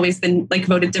and have always been like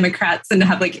voted Democrats and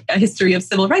have like a history of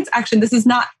civil rights action. This is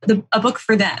not a book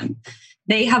for them.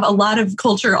 They have a lot of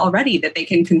culture already that they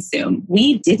can consume.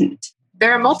 We didn't.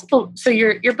 There are multiple. So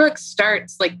your book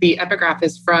starts, like, the epigraph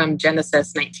is from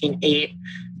Genesis 19:8.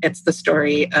 It's the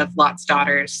story of Lot's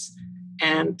daughters.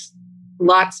 And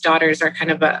Lot's daughters are kind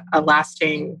of a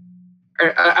lasting, or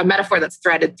a metaphor that's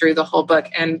threaded through the whole book.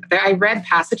 And I read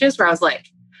passages where I was like,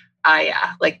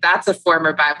 yeah, like that's a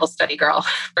former Bible study girl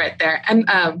right there. And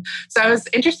so I was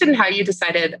interested in how you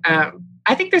decided,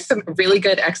 I think there's some really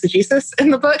good exegesis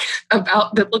in the book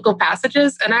about biblical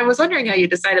passages. And I was wondering how you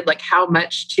decided like how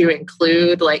much to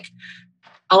include. Like,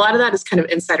 a lot of that is kind of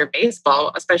insider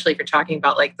baseball, especially if you're talking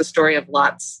about like the story of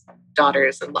Lot's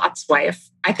daughters and Lot's wife.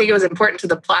 I think it was important to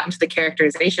the plot and to the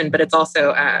characterization, but it's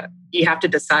also, you have to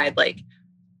decide, like,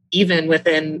 even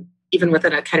within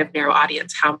a kind of narrow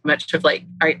audience, how much of like,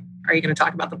 are you going to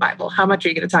talk about the Bible? How much are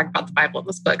you going to talk about the Bible in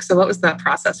this book? So what was that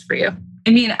process for you?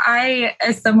 I mean, I,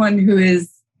 as someone who is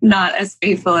not as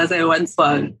faithful as I once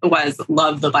was,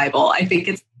 love the Bible. I think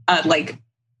it's like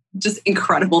just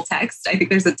incredible text. I think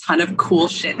there's a ton of cool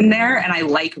shit in there and I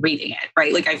like reading it,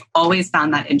 right? Like I've always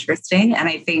found that interesting. And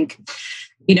I think,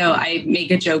 I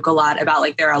make a joke a lot about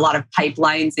like there are a lot of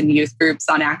pipelines in youth groups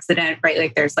on accident, right?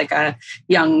 Like there's like a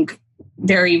young,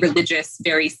 very religious,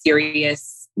 very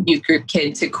serious youth group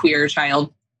kid to queer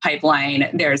child pipeline.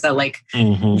 There's a like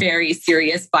very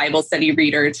serious Bible study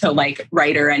reader to like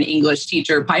writer and English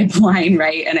teacher pipeline,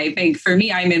 right? And I think for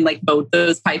me, I'm in like both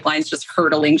those pipelines just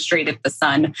hurtling straight at the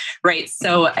sun, right?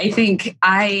 So I think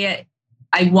I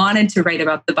wanted to write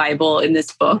about the Bible in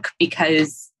this book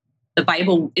because the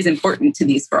Bible is important to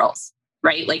these girls,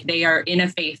 right? Like they are in a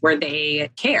faith where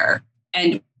they care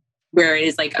and where it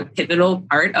is like a pivotal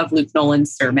part of Luke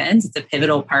Nolan's sermons. It's a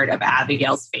pivotal part of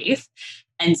Abigail's faith.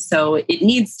 And so it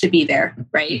needs to be there,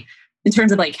 right? In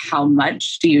terms of like how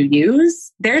much do you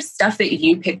use? There's stuff that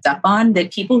you picked up on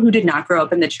that people who did not grow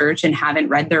up in the church and haven't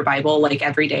read their Bible like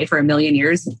every day for a million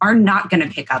years are not going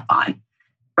to pick up on,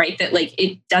 right? That like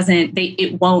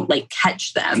it won't like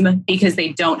catch them because they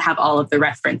don't have all of the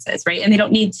references, right? And they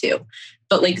don't need to.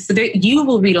 But like, so you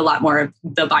will read a lot more of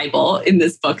the Bible in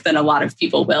this book than a lot of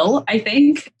people will, I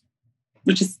think,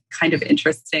 which is kind of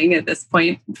interesting at this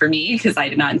point for me because I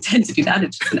did not intend to do that.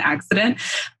 It's just an accident.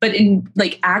 But in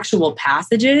like actual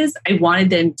passages, I wanted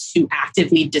them to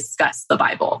actively discuss the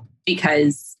Bible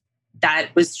because that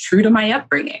was true to my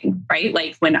upbringing, right?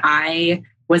 Like when I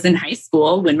was in high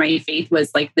school, when my faith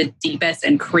was like the deepest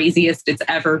and craziest it's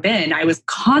ever been, I was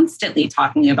constantly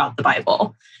talking about the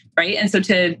Bible, right? And so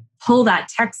to pull that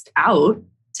text out,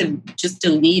 to just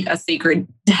delete a sacred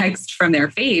text from their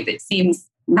faith, it seems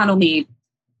not only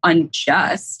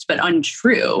unjust, but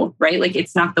untrue, right? Like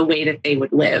it's not the way that they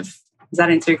would live. Does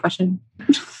that answer your question?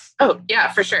 Oh,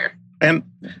 yeah, for sure. And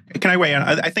can I weigh in?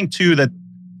 I think too that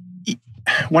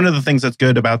one of the things that's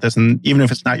good about this, and even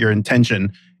if it's not your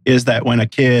intention, is that when a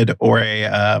kid or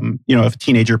if a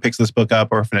teenager picks this book up,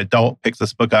 or if an adult picks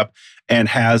this book up and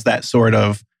has that sort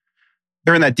of,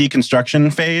 they're in that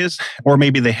deconstruction phase, or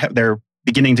maybe they're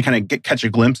beginning to kind of catch a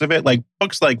glimpse of it. Like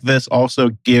books like this also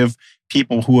give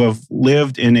people who have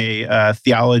lived in a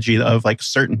theology of like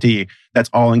certainty that's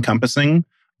all encompassing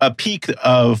a peak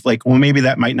of like, well, maybe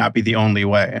that might not be the only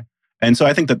way. And so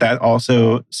I think that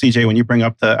also, CJ, when you bring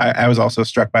up I was also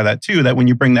struck by that too, that when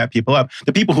you bring that people up,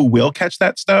 the people who will catch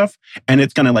that stuff and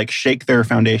it's going to like shake their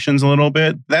foundations a little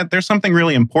bit, that there's something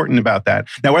really important about that.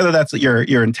 Now, whether that's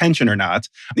your intention or not,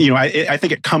 I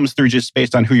think it comes through just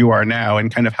based on who you are now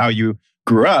and kind of how you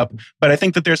grew up. But I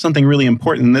think that there's something really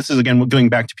important. And this is, again, going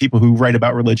back to people who write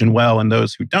about religion well and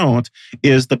those who don't,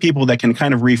 is the people that can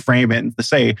kind of reframe it and to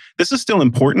say, this is still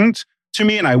important to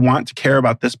me and I want to care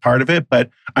about this part of it, but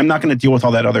I'm not going to deal with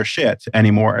all that other shit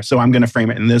anymore. So I'm going to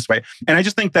frame it in this way. And I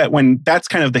just think that when that's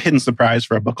kind of the hidden surprise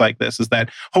for a book like this is that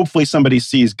hopefully somebody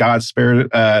sees God Spare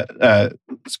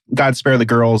the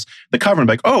Girls, the cover, and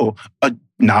be like, oh, a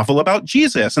novel about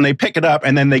Jesus, and they pick it up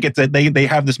and then they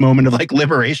have this moment of like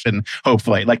liberation,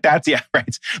 hopefully. Like that's, yeah,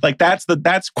 right. Like that's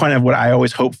kind of what I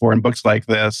always hope for in books like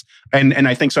this. And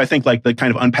I think like the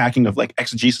kind of unpacking of like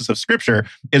exegesis of scripture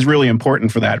is really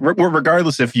important for that,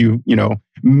 regardless if you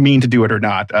mean to do it or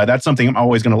not. That's something I'm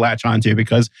always going to latch onto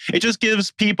because it just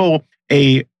gives people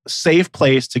a safe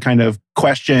place to kind of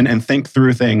question and think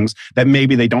through things that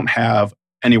maybe they don't have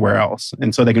anywhere else.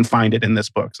 And so they can find it in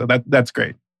this book. So that's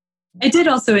great. I did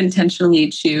also intentionally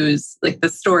choose like the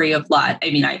story of Lot. I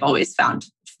mean, I've always found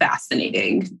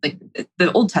fascinating. Like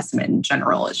the Old Testament in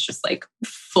general is just like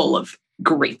full of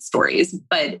great stories.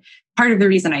 But part of the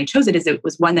reason I chose it is it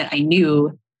was one that I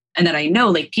knew and that I know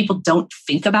like people don't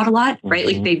think about a lot, right?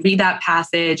 Like they read that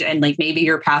passage and like maybe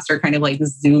your pastor kind of like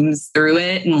zooms through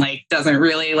it and like doesn't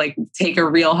really like take a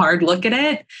real hard look at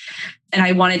it. And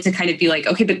I wanted to kind of be like,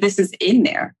 okay, but this is in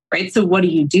there, right? So what do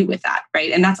you do with that,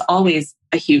 right? And that's always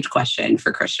a huge question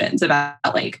for Christians about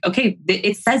like, okay,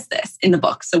 it says this in the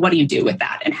book. So what do you do with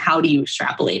that? And how do you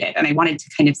extrapolate it? And I wanted to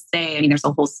kind of say, I mean, there's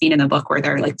a whole scene in the book where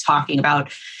they're like talking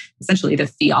about essentially the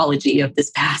theology of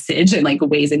this passage and like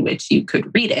ways in which you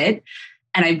could read it.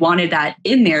 And I wanted that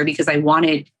in there because I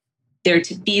wanted there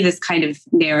to be this kind of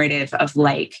narrative of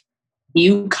like,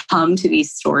 you come to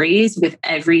these stories with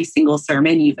every single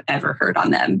sermon you've ever heard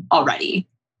on them already,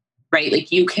 right?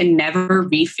 Like you can never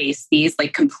reface these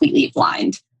like completely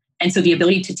blind. And so the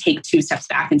ability to take 2 steps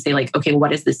back and say like, okay,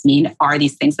 what does this mean? Are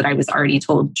these things that I was already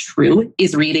told true?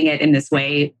 Is reading it in this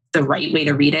way the right way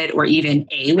to read it or even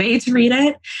a way to read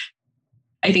it?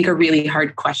 I think are really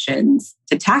hard questions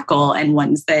to tackle and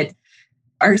ones that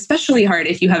are especially hard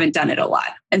if you haven't done it a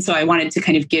lot. And so I wanted to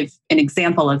kind of give an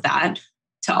example of that.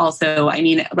 To also, I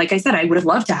mean, like I said, I would have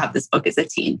loved to have this book as a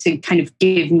teen to kind of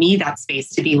give me that space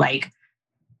to be like,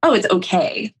 oh, it's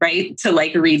okay, right? To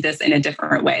like read this in a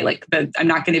different way. Like I'm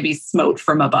not going to be smote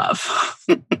from above.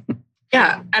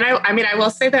 Yeah. And I will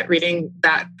say that reading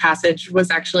that passage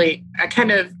was actually a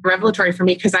kind of revelatory for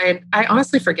me because I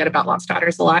honestly forget about Lot's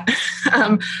daughters a lot.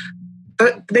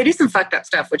 But they do some fucked up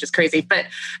stuff, which is crazy. But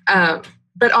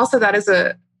also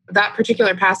that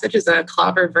particular passage is a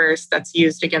clobber verse that's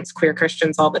used against queer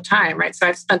Christians all the time, right? So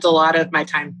I've spent a lot of my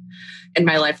time in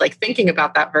my life like thinking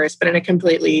about that verse, but in a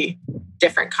completely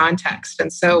different context.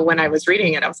 And so when I was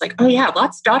reading it, I was like, oh yeah,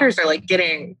 Lot's daughters are like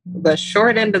getting the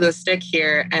short end of the stick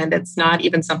here. And it's not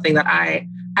even something that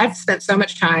I've spent so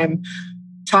much time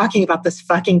talking about this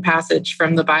fucking passage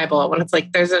from the Bible when it's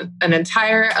like there's an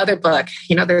entire other book,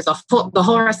 there's the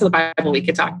whole rest of the Bible we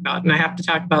could talk about, and I have to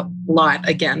talk about Lot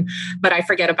again, but I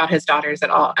forget about his daughters at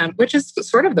all, which is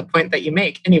sort of the point that you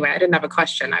make. Anyway, I didn't have a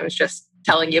question. I was just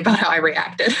telling you about how I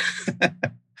reacted.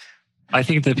 I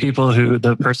think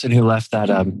the person who left that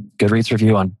Goodreads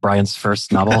review on Brian's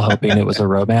first novel, hoping it was a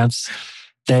romance,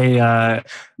 they are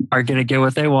going to get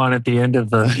what they want at the end of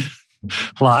the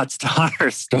Lot's daughter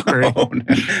story,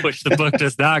 which the book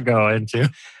does not go into.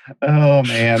 Oh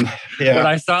man, yeah. When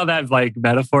I saw that like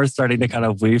metaphor starting to kind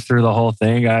of weave through the whole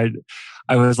thing, I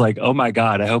was like, oh my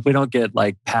God, I hope we don't get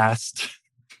like past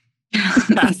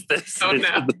this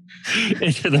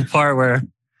into the part where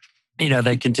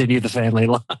they continue the family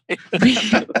line.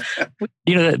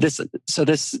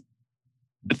 This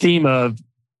theme of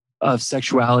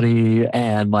sexuality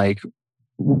and like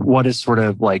what is sort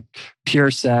of like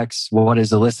pure sex, what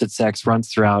is illicit sex,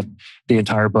 runs throughout the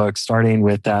entire book, starting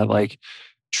with that like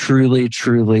truly,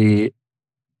 truly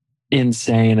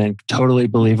insane and totally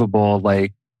believable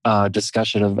like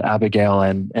discussion of Abigail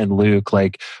and Luke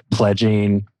like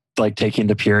pledging, like taking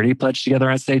the purity pledge together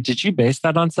on stage. Did you base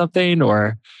that on something,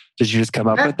 or did you just come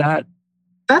up with that?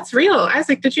 That's real.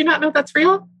 Isaac, did you not know that's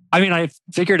real? I mean, I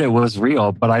figured it was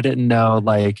real, but I didn't know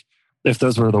like if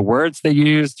those were the words they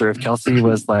used or if Kelsey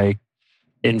was like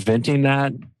inventing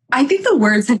that. I think the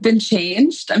words have been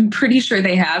changed. I'm pretty sure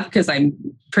they have because I'm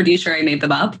pretty sure I made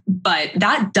them up, but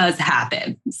that does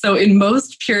happen. So in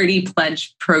most purity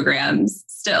pledge programs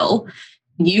still,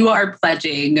 you are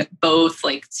pledging both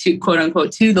like to quote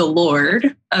unquote to the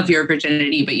Lord of your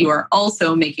virginity, but you are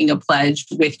also making a pledge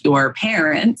with your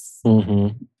parents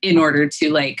in order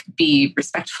to like be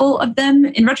respectful of them.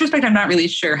 In retrospect, I'm not really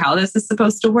sure how this is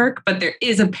supposed to work, but there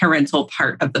is a parental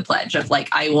part of the pledge of like,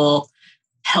 I will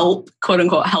help, quote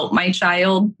unquote, help my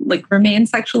child like remain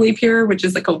sexually pure, which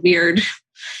is like a weird,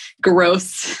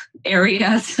 gross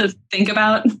area to think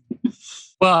about.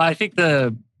 Well, I think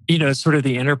sort of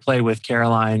the interplay with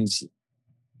Caroline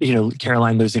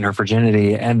losing her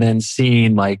virginity and then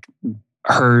seeing like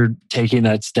her taking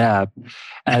that step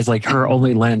as like her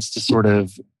only lens to sort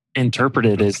of interpret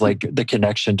it as like the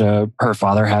connection to her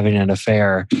father having an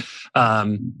affair.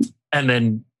 And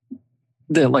then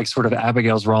the like sort of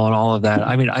Abigail's role and all of that.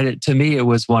 I mean, to me, it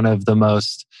was one of the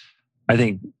most, I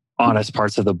think, honest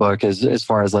parts of the book as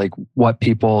far as like what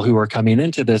people who are coming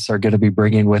into this are going to be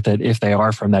bringing with it if they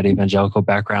are from that evangelical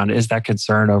background is that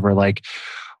concern over like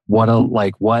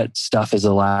what stuff is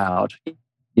allowed,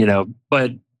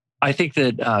 but I think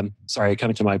that sorry,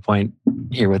 coming to my point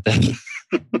here with this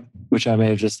which I may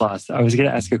have just lost. I was going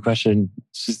to ask a question.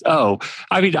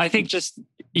 I think just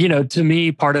to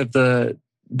me part of the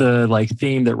like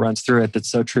theme that runs through it that's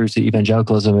so true to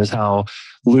evangelicalism is how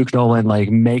Luke Nolan like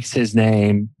makes his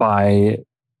name by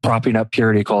propping up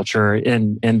purity culture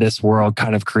in this world,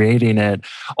 kind of creating it,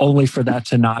 only for that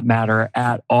to not matter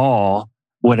at all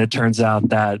when it turns out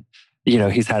that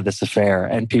he's had this affair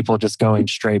and people just going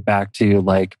straight back to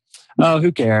like, oh,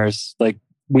 who cares? Like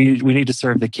we need to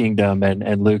serve the kingdom,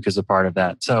 and Luke is a part of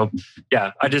that. So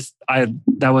yeah,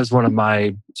 that was one of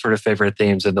my sort of favorite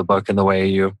themes in the book and the way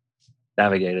you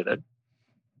navigated it.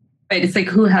 Right. It's like,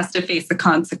 who has to face the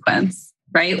consequence,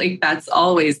 right? Like that's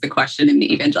always the question in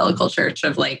the evangelical church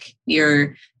of like,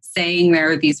 you're saying there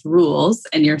are these rules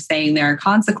and you're saying there are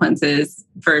consequences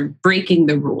for breaking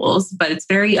the rules, but it's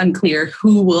very unclear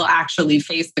who will actually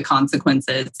face the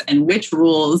consequences and which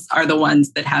rules are the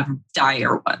ones that have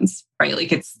dire ones, right?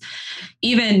 Like it's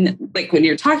even like when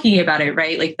you're talking about it,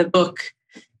 right? Like the book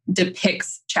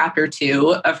depicts chapter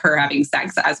 2 of her having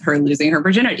sex as her losing her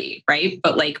virginity, right?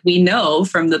 But like we know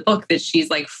from the book that she's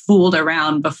like fooled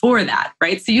around before that,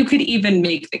 right? So you could even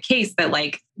make the case that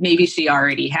like maybe she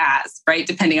already has, right?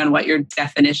 Depending on what your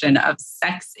definition of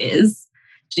sex is.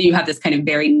 So you have this kind of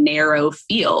very narrow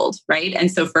field, right? And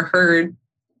so for her,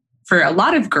 for a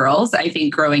lot of girls, I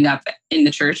think growing up in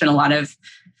the church and a lot of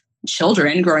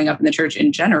children growing up in the church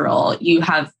in general, you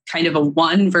have kind of a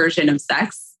one version of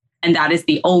sex. And that is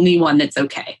the only one that's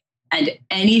okay, And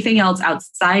anything else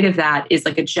outside of that is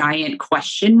like a giant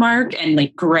question mark and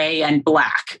like gray and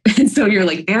black. And so you're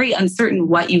like very uncertain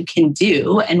what you can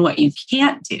do and what you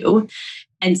can't do.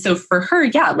 And so for her,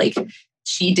 yeah, like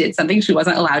she did something she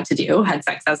wasn't allowed to do, had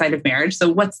sex outside of marriage. So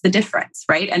what's the difference,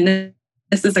 right? And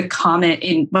this is a comment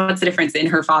in what's the difference in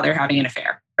her father having an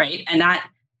affair, right? And that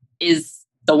is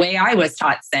the way I was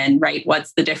taught sin, right?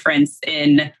 What's the difference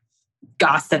in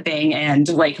gossiping and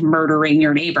like murdering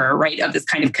your neighbor, right? Of this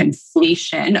kind of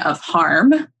conflation of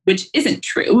harm, which isn't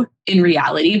true in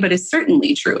reality, but is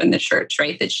certainly true in the church,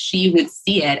 right? That she would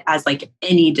see it as like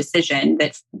any decision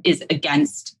that is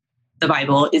against the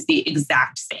Bible is the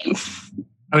exact same.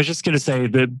 I was just going to say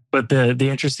that, but the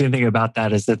interesting thing about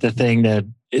that is that the thing that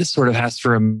is sort of has to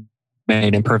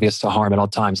remain impervious to harm at all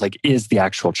times, like, is the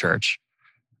actual church.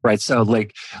 Right. So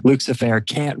like Luke's affair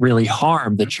can't really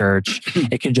harm the church.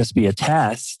 It can just be a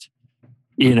test,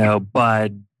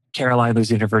 but Caroline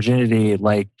losing her virginity,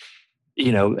 like,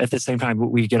 at the same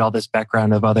time, we get all this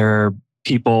background of other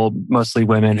people, mostly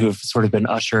women, who've sort of been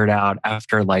ushered out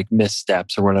after like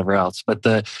missteps or whatever else. But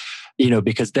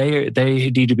because they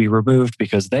need to be removed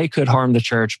because they could harm the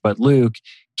church, but Luke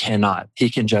cannot. He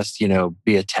can just,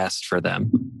 be a test for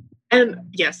them. And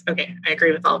yes, okay, I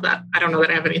agree with all of that. I don't know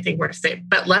that I have anything more to say.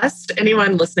 But lest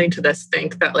anyone listening to this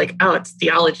think that like, oh, it's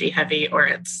theology heavy, or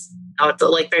it's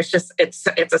like there's just it's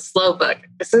a slow book.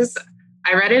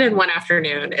 I read it in one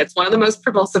afternoon. It's one of the most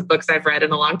propulsive books I've read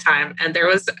in a long time. And there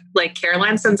was like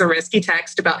Caroline sends a risky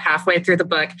text about halfway through the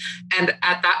book. And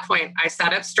at that point, I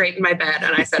sat up straight in my bed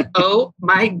and I said, "Oh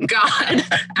my God,"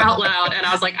 out loud. And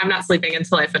I was like, I'm not sleeping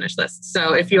until I finish this.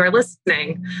 So if you are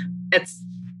listening,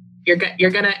 you're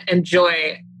going to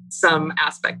enjoy some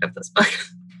aspect of this book.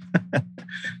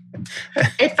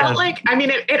 It felt like,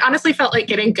 it honestly felt like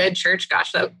getting good church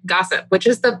gossip, which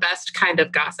is the best kind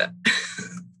of gossip.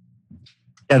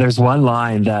 Yeah, there's one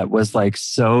line that was like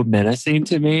so menacing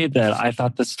to me that I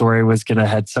thought the story was going to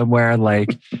head somewhere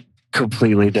like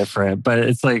completely different. But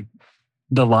it's like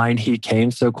the line, "He came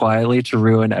so quietly to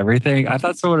ruin everything." I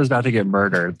thought someone was about to get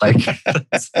murdered. Like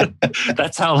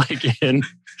that's how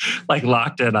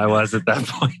locked in I was at that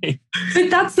point. But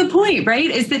that's the point, right?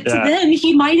 Is that to them,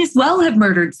 he might as well have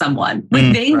murdered someone.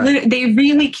 Like they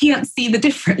really can't see the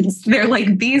difference. They're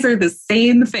like, these are the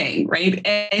same thing, right?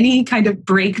 Any kind of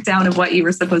breakdown of what you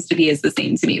were supposed to be is the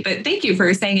same to me. But thank you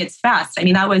for saying it's fast. I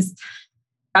mean, that was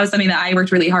something that I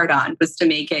worked really hard on, was to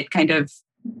make it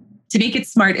to make it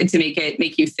smart and to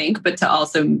make you think, but to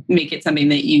also make it something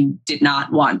that you did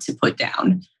not want to put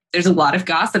down. There's a lot of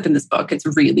gossip in this book. It's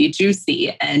really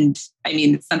juicy. And I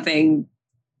mean, it's something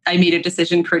I made a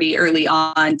decision pretty early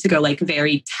on to go like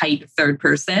very tight third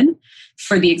person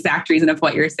for the exact reason of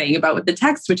what you're saying about with the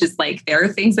text, which is like, there are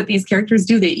things that these characters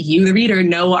do that you, the reader,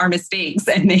 know are mistakes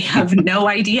and they have no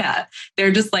idea.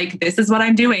 They're just like, this is what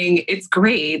I'm doing. It's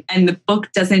great. And the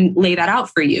book doesn't lay that out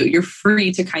for you. You're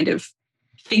free to kind of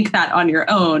think that on your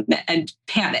own and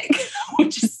panic,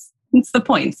 it's the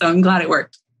point. So I'm glad it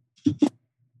worked.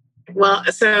 Well,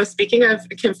 so speaking of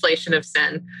conflation of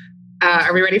sin,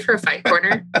 are we ready for a fight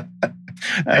corner?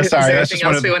 Sorry, is there that's anything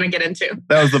else we want to get into?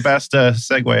 That was the best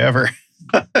segue ever.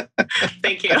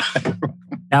 Thank you.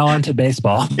 Now on to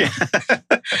baseball.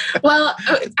 Well,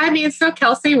 so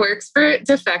Kelsey works for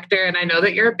Defector, and I know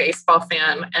that you're a baseball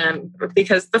fan, and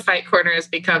because the Fight Corner has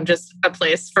become just a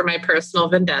place for my personal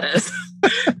vendettas.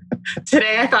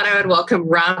 Today, I thought I would welcome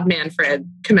Rob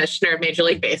Manfred, Commissioner of Major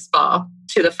League Baseball,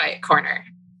 to the Fight Corner.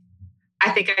 I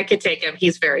think I could take him.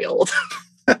 He's very old.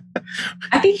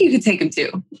 I think you could take him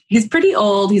too. He's pretty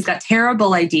old. He's got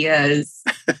terrible ideas.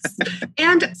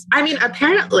 And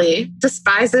apparently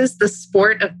despises the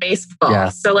sport of baseball. Yeah.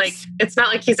 So it's not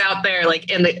like he's out there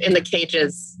in the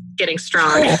cages getting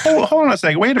strong. Hold on a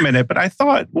second. Wait a minute. But I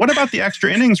thought, what about the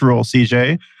extra innings rule,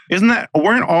 CJ?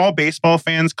 Weren't all baseball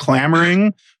fans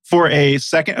clamoring for an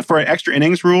extra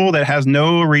innings rule that has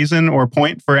no reason or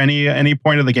point for any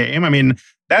point of the game? I mean,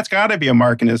 that's got to be a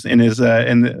mark in his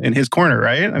corner,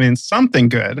 right? I mean, something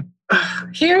good.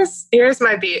 Here's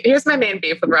my beef. Here's my main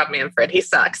beef with Rob Manfred. He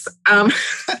sucks.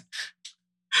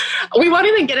 We won't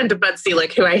even get into Bud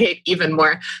Selig, who I hate even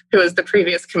more, who was the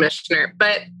previous commissioner.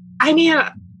 But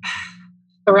the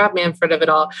Rob Manfred of it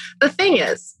all. The thing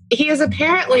is, he is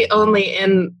apparently only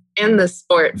in the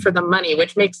sport for the money,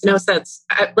 which makes no sense.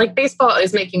 Baseball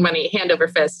is making money hand over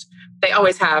fist. They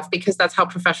always have, because that's how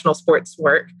professional sports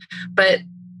work. But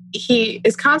he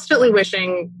is constantly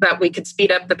wishing that we could speed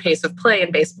up the pace of play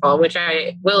in baseball, which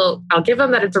I'll give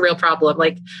him that it's a real problem.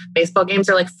 Baseball games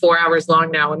are 4 hours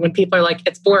long now. And when people are like,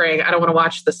 it's boring, I don't want to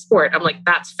watch the sport. I'm like,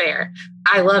 that's fair.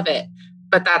 I love it,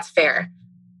 but that's fair.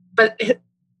 But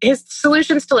his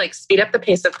solutions to like speed up the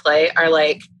pace of play are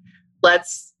like,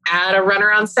 let's add a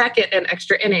runner on second and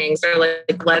extra innings, or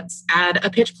like, let's add a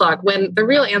pitch clock. When the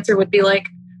real answer would be like,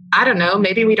 I don't know,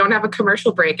 maybe we don't have a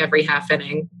commercial break every half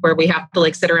inning where we have to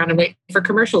like sit around and wait for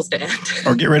commercials to end.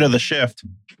 Or get rid of the shift.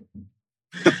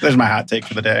 There's my hot take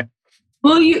for the day.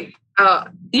 Well,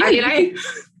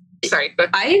 sorry.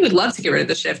 I would love to get rid of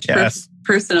the shift Yes.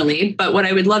 personally, but what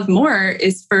I would love more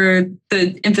is for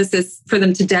the emphasis for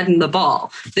them to deaden the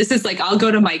ball. This is like, I'll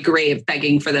go to my grave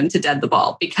begging for them to dead the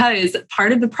ball, because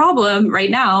part of the problem right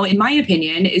now, in my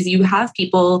opinion, is you have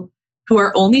people who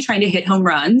are only trying to hit home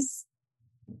runs.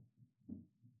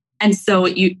 And so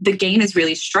the game is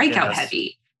really strikeout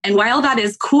heavy. And while that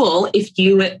is cool, if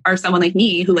you are someone like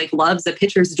me who like loves a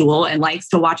pitcher's duel and likes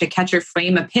to watch a catcher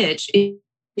frame a pitch,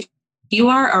 if you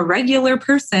are a regular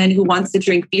person who wants to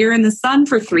drink beer in the sun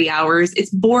for 3 hours, it's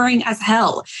boring as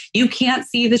hell. You can't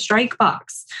see the strike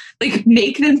box. Like,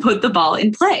 make them put the ball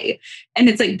in play. And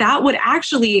it's like, that would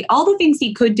actually, all the things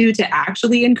he could do to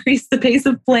actually increase the pace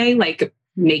of play, like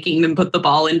making them put the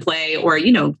ball in play, or,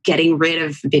 you know, getting rid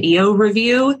of video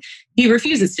review, he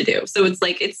refuses to do. So it's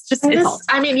like, it's all.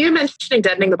 I mean, you mentioning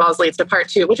deadening the balls leads to part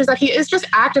two, which is that he is just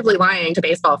actively lying to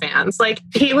baseball fans. Like,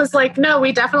 he was like, no,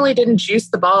 we definitely didn't juice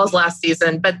the balls last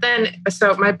season. But then,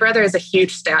 so my brother is a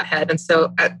huge stat head. And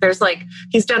so there's like,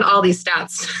 he's done all these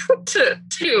stats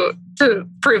to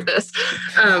prove this.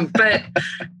 But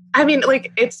I mean,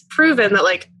 like, it's proven that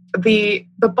like, the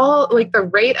ball, like the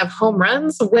rate of home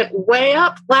runs went way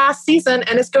up last season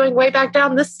and is going way back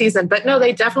down this season. But no,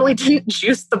 they definitely didn't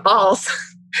juice the balls,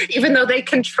 even though they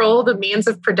control the means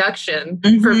of production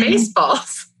for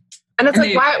baseballs. And it's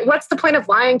like, why? What's the point of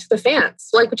lying to the fans?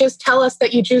 Like, just tell us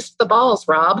that you juiced the balls,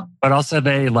 Rob. But also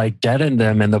they like deadened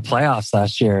them in the playoffs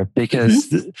last year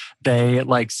because they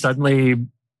like suddenly,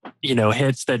 you know,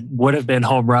 hits that would have been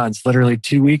home runs literally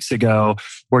 2 weeks ago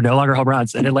were no longer home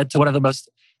runs. And it led to one of the most,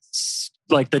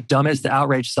 like, the dumbest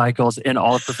outrage cycles in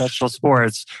all of professional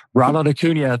sports. Ronald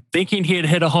Acuna thinking he had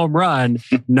hit a home run,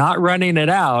 not running it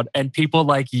out, and people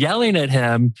like yelling at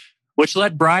him, which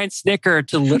led Brian Snitker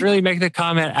to literally make the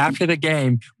comment after the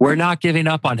game, "We're not giving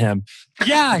up on him."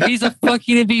 Yeah, he's a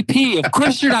fucking MVP. Of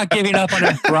course you're not giving up on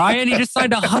him, Brian. He just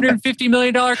signed a $150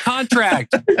 million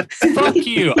contract. Fuck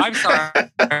you. I'm sorry.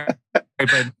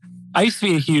 But I used to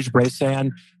be a huge Braves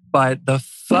fan. But the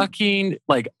fucking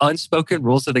like unspoken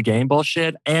rules of the game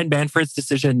bullshit and Manfred's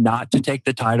decision not to take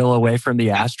the title away from the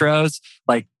Astros,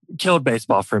 like, killed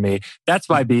baseball for me. That's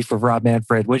my beef with Rob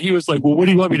Manfred. When he was like, "Well, what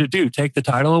do you want me to do? Take the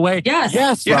title away?" Yes,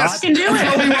 Rob. I can do it.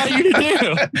 That's what we want you to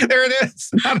do. There it is.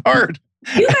 Not hard.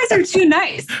 You guys are too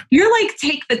nice. You're like,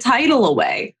 take the title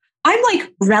away. I'm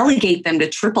like, relegate them to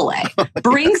AAA.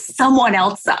 Bring someone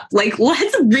else up. Like,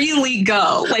 let's really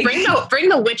go. Like, bring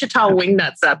the Wichita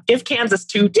Wingnuts up. Give Kansas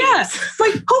 2 teams. Yes.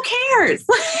 Like, who cares?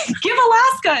 Give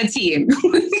Alaska a team.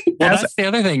 Well, that's the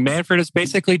other thing. Manfred has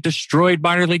basically destroyed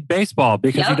minor league baseball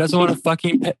because he doesn't want to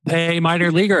fucking pay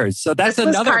minor leaguers. So that's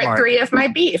another part mark. 3 of my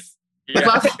beef. Yeah.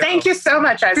 Well, thank you so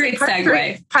much, Isaac. Great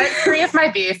segue. Part three of my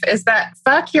beef is that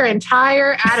fuck your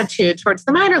entire attitude towards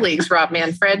the minor leagues, Rob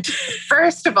Manfred.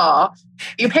 First of all,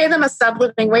 you pay them a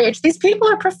sub-living wage. These people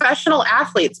are professional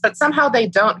athletes, but somehow they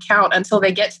don't count until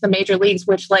they get to the major leagues,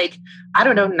 which, like, I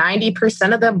don't know,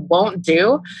 90% of them won't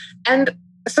do. And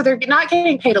so they're not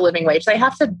getting paid a living wage. They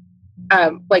have to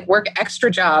work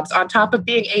extra jobs on top of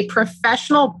being a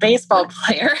professional baseball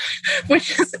player,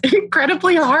 which is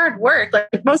incredibly hard work.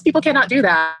 Like, most people cannot do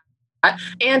that.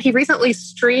 And he recently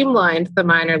streamlined the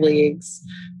minor leagues.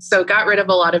 So got rid of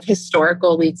a lot of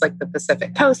historical leagues like the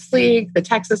Pacific Coast League, the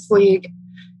Texas League,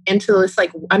 into this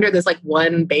under this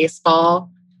one baseball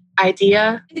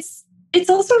idea. It's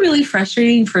also really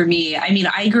frustrating for me. I mean,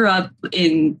 I grew up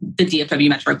in the DFW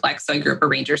Metroplex, so I grew up a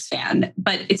Rangers fan.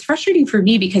 But it's frustrating for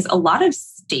me because a lot of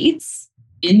states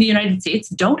in the United States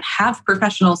don't have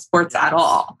professional sports at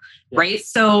all, right?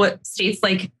 So states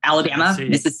like Alabama,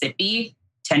 Mississippi,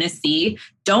 Tennessee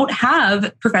don't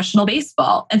have professional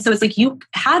baseball. And so it's like you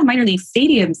had minor league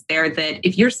stadiums there that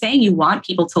if you're saying you want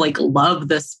people to love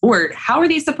the sport, how are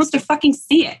they supposed to fucking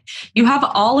see it? You have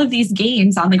all of these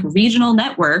games on regional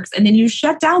networks and then you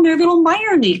shut down their little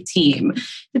minor league team.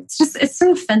 It's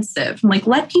so offensive. I'm like,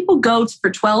 let people go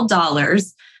for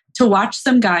 $12 to watch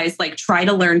some guys try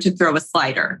to learn to throw a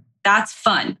slider. That's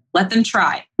fun. Let them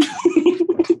try.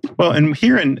 Well, and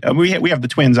here we have the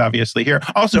Twins, obviously, here.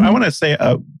 Also, I want to say,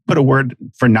 put a word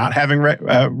for not having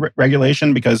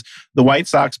regulation, because the White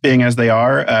Sox being as they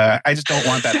are, I just don't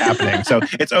want that happening. So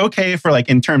it's okay for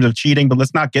in terms of cheating, but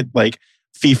let's not get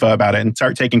FIFA about it and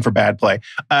start taking for bad play.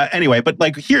 Anyway, but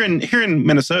like here in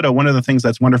Minnesota, one of the things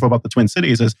that's wonderful about the Twin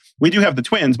Cities is we do have the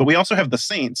Twins, but we also have the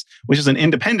Saints, which is an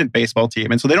independent baseball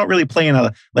team, and so they don't really play in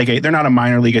they're not a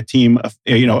minor league team,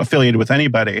 affiliated with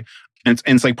anybody. And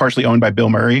it's like partially owned by Bill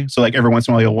Murray. So like every once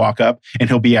in a while he'll walk up and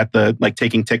he'll be at the like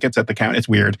taking tickets at the count. It's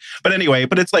weird. But anyway,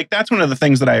 it's like that's one of the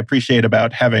things that I appreciate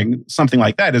about having something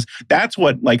like that is that's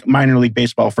what like minor league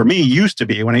baseball for me used to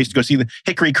be when I used to go see the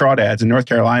Hickory Crawdads in North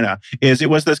Carolina. Is it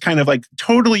was this kind of like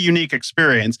totally unique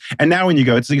experience. And now when you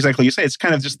go, it's exactly you say. It's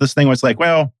kind of just this thing where it's like,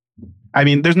 well, I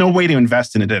mean, there's no way to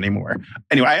invest in it anymore.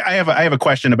 Anyway, I have a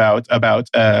question about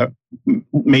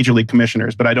major league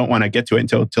commissioners, but I don't want to get to it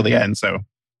until the end. So.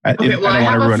 Okay, well, I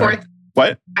have a fourth.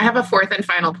 What? I have a fourth and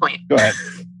final point. Go ahead.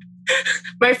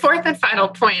 My fourth and final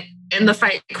point in the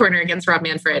fight corner against Rob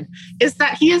Manfred is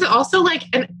that he is also like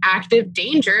an active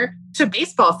danger to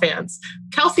baseball fans.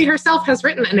 Kelsey herself has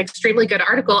written an extremely good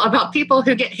article about people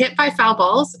who get hit by foul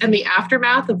balls and the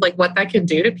aftermath of like what that can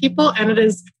do to people. And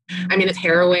it's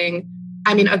harrowing.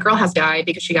 I mean, a girl has died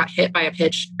because she got hit by a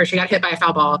pitch or she got hit by a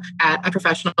foul ball at a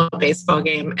professional baseball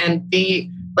game. And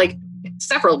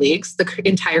several leagues, the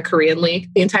entire Korean league,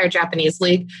 the entire Japanese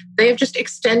league, they have just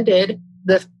extended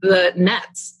the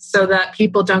nets so that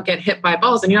people don't get hit by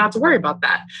balls and you don't have to worry about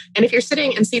that. And if you're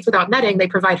sitting in seats without netting, they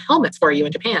provide helmets for you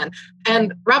in Japan.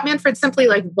 And Rob Manfred simply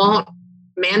won't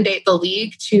mandate the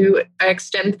league to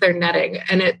extend their netting.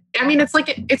 And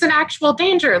it's an actual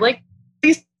danger. Like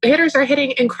these hitters are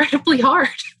hitting incredibly hard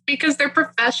because they're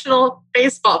professional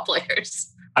baseball players.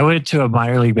 I went to a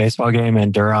minor league baseball game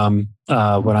in Durham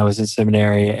when I was in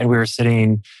seminary, and we were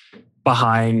sitting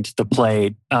behind the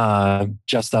plate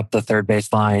just up the third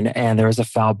base line, and there was a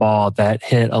foul ball that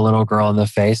hit a little girl in the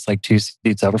face, like 2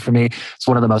 seats over from me. It's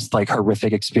one of the most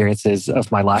horrific experiences of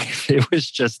my life. It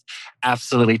was just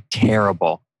absolutely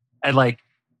terrible. And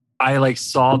I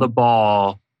saw the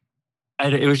ball,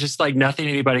 and it was just nothing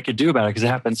anybody could do about it because it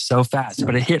happened so fast.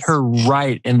 But it hit her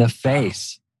right in the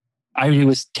face. It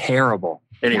was terrible.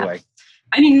 Anyway. Yeah.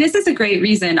 I mean, this is a great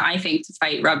reason, I think, to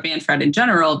fight Rob Manfred in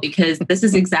general, because this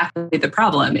is exactly the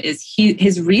problem. Is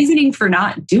his reasoning for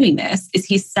not doing this is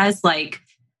he says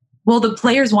the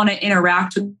players want to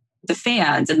interact with the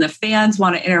fans and the fans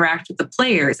want to interact with the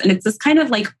players. And it's this kind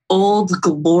of old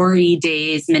glory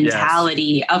days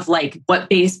mentality of what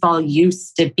baseball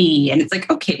used to be. And it's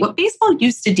okay, what baseball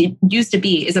used to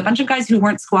be is a bunch of guys who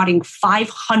weren't squatting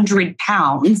 500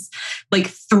 pounds,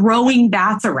 throwing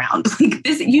bats around.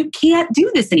 This, you can't do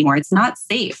this anymore. It's not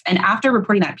safe. And after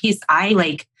reporting that piece,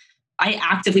 I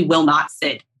actively will not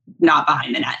sit not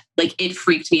behind the net. It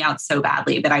freaked me out so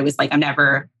badly that I was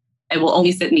I will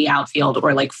only sit in the outfield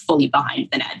or fully behind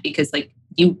the net because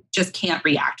you just can't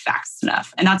react fast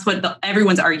enough. And that's what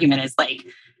everyone's argument is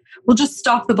well, just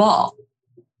stop the ball.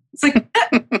 It's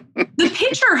the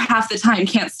pitcher half the time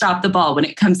can't stop the ball when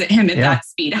it comes at him at that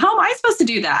speed. How am I supposed to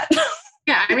do that?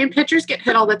 Yeah, I mean, pitchers get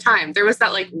hit all the time. There was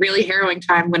that really harrowing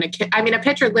time when a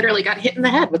pitcher literally got hit in the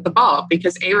head with the ball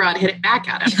because A-Rod hit it back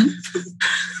at him.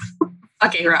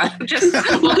 Fuck A-Rod. Just he's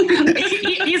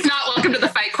not welcome to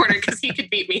the fight corner because he could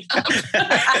beat me up.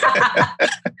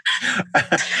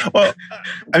 Well,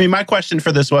 I mean, my question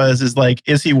for this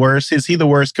is he worse? Is he the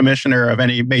worst commissioner of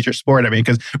any major sport? I mean,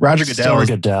 because Roger Goodell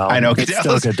Goodell. I know Goodell.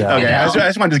 Still Goodell. Okay, I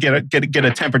just wanted to get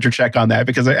a temperature check on that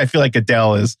because I feel like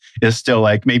Goodell is still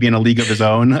maybe in a league of his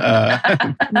own.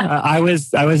 I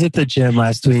was at the gym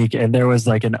last week and there was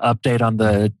an update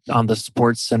on the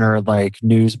Sports Center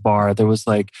news bar. There was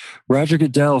Roger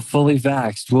Goodell fully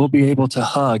vaxxed will be able to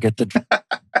hug at the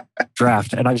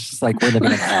draft. And I was just we're living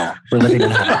in hell. We're living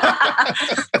in hell.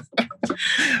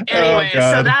 Anyway,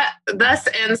 so that thus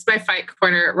ends my fight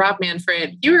corner. Rob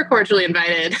Manfred, you were cordially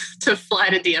invited to fly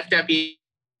to DFW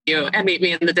and meet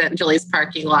me in the Denjali's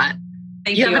parking lot.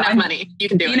 Thank you you. have enough money. You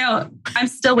can do it. I'm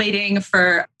still waiting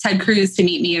for Ted Cruz to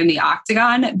meet me in the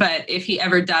octagon, but if he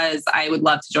ever does, I would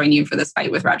love to join you for this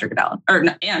fight with Roger Goodell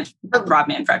and Rob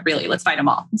Manfred. Really, let's fight them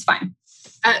all. It's fine.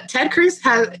 Ted Cruz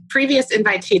has previous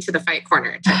invitee to the fight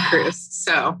corner, Ted Cruz.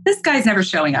 So this guy's never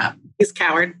showing up. He's a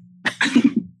coward.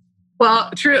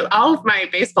 Well, true. All of my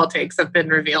baseball takes have been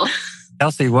revealed.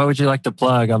 Kelsey, what would you like to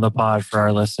plug on the pod for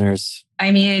our listeners?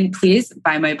 I mean, please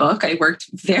buy my book. I worked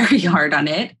very hard on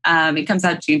it. It comes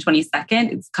out June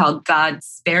 22nd. It's called God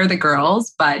Spare the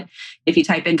Girls. But if you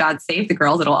type in God Save the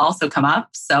Girls, it'll also come up.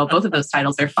 So both of those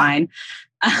titles are fine.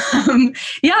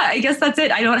 I guess that's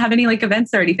it. I don't have any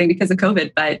events or anything because of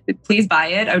COVID, but please buy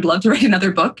it. I would love to write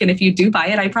another book. And if you do buy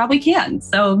it, I probably can.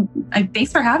 So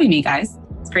thanks for having me, guys.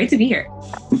 It's great to be here.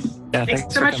 Yeah,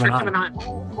 thanks so much for coming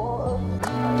on.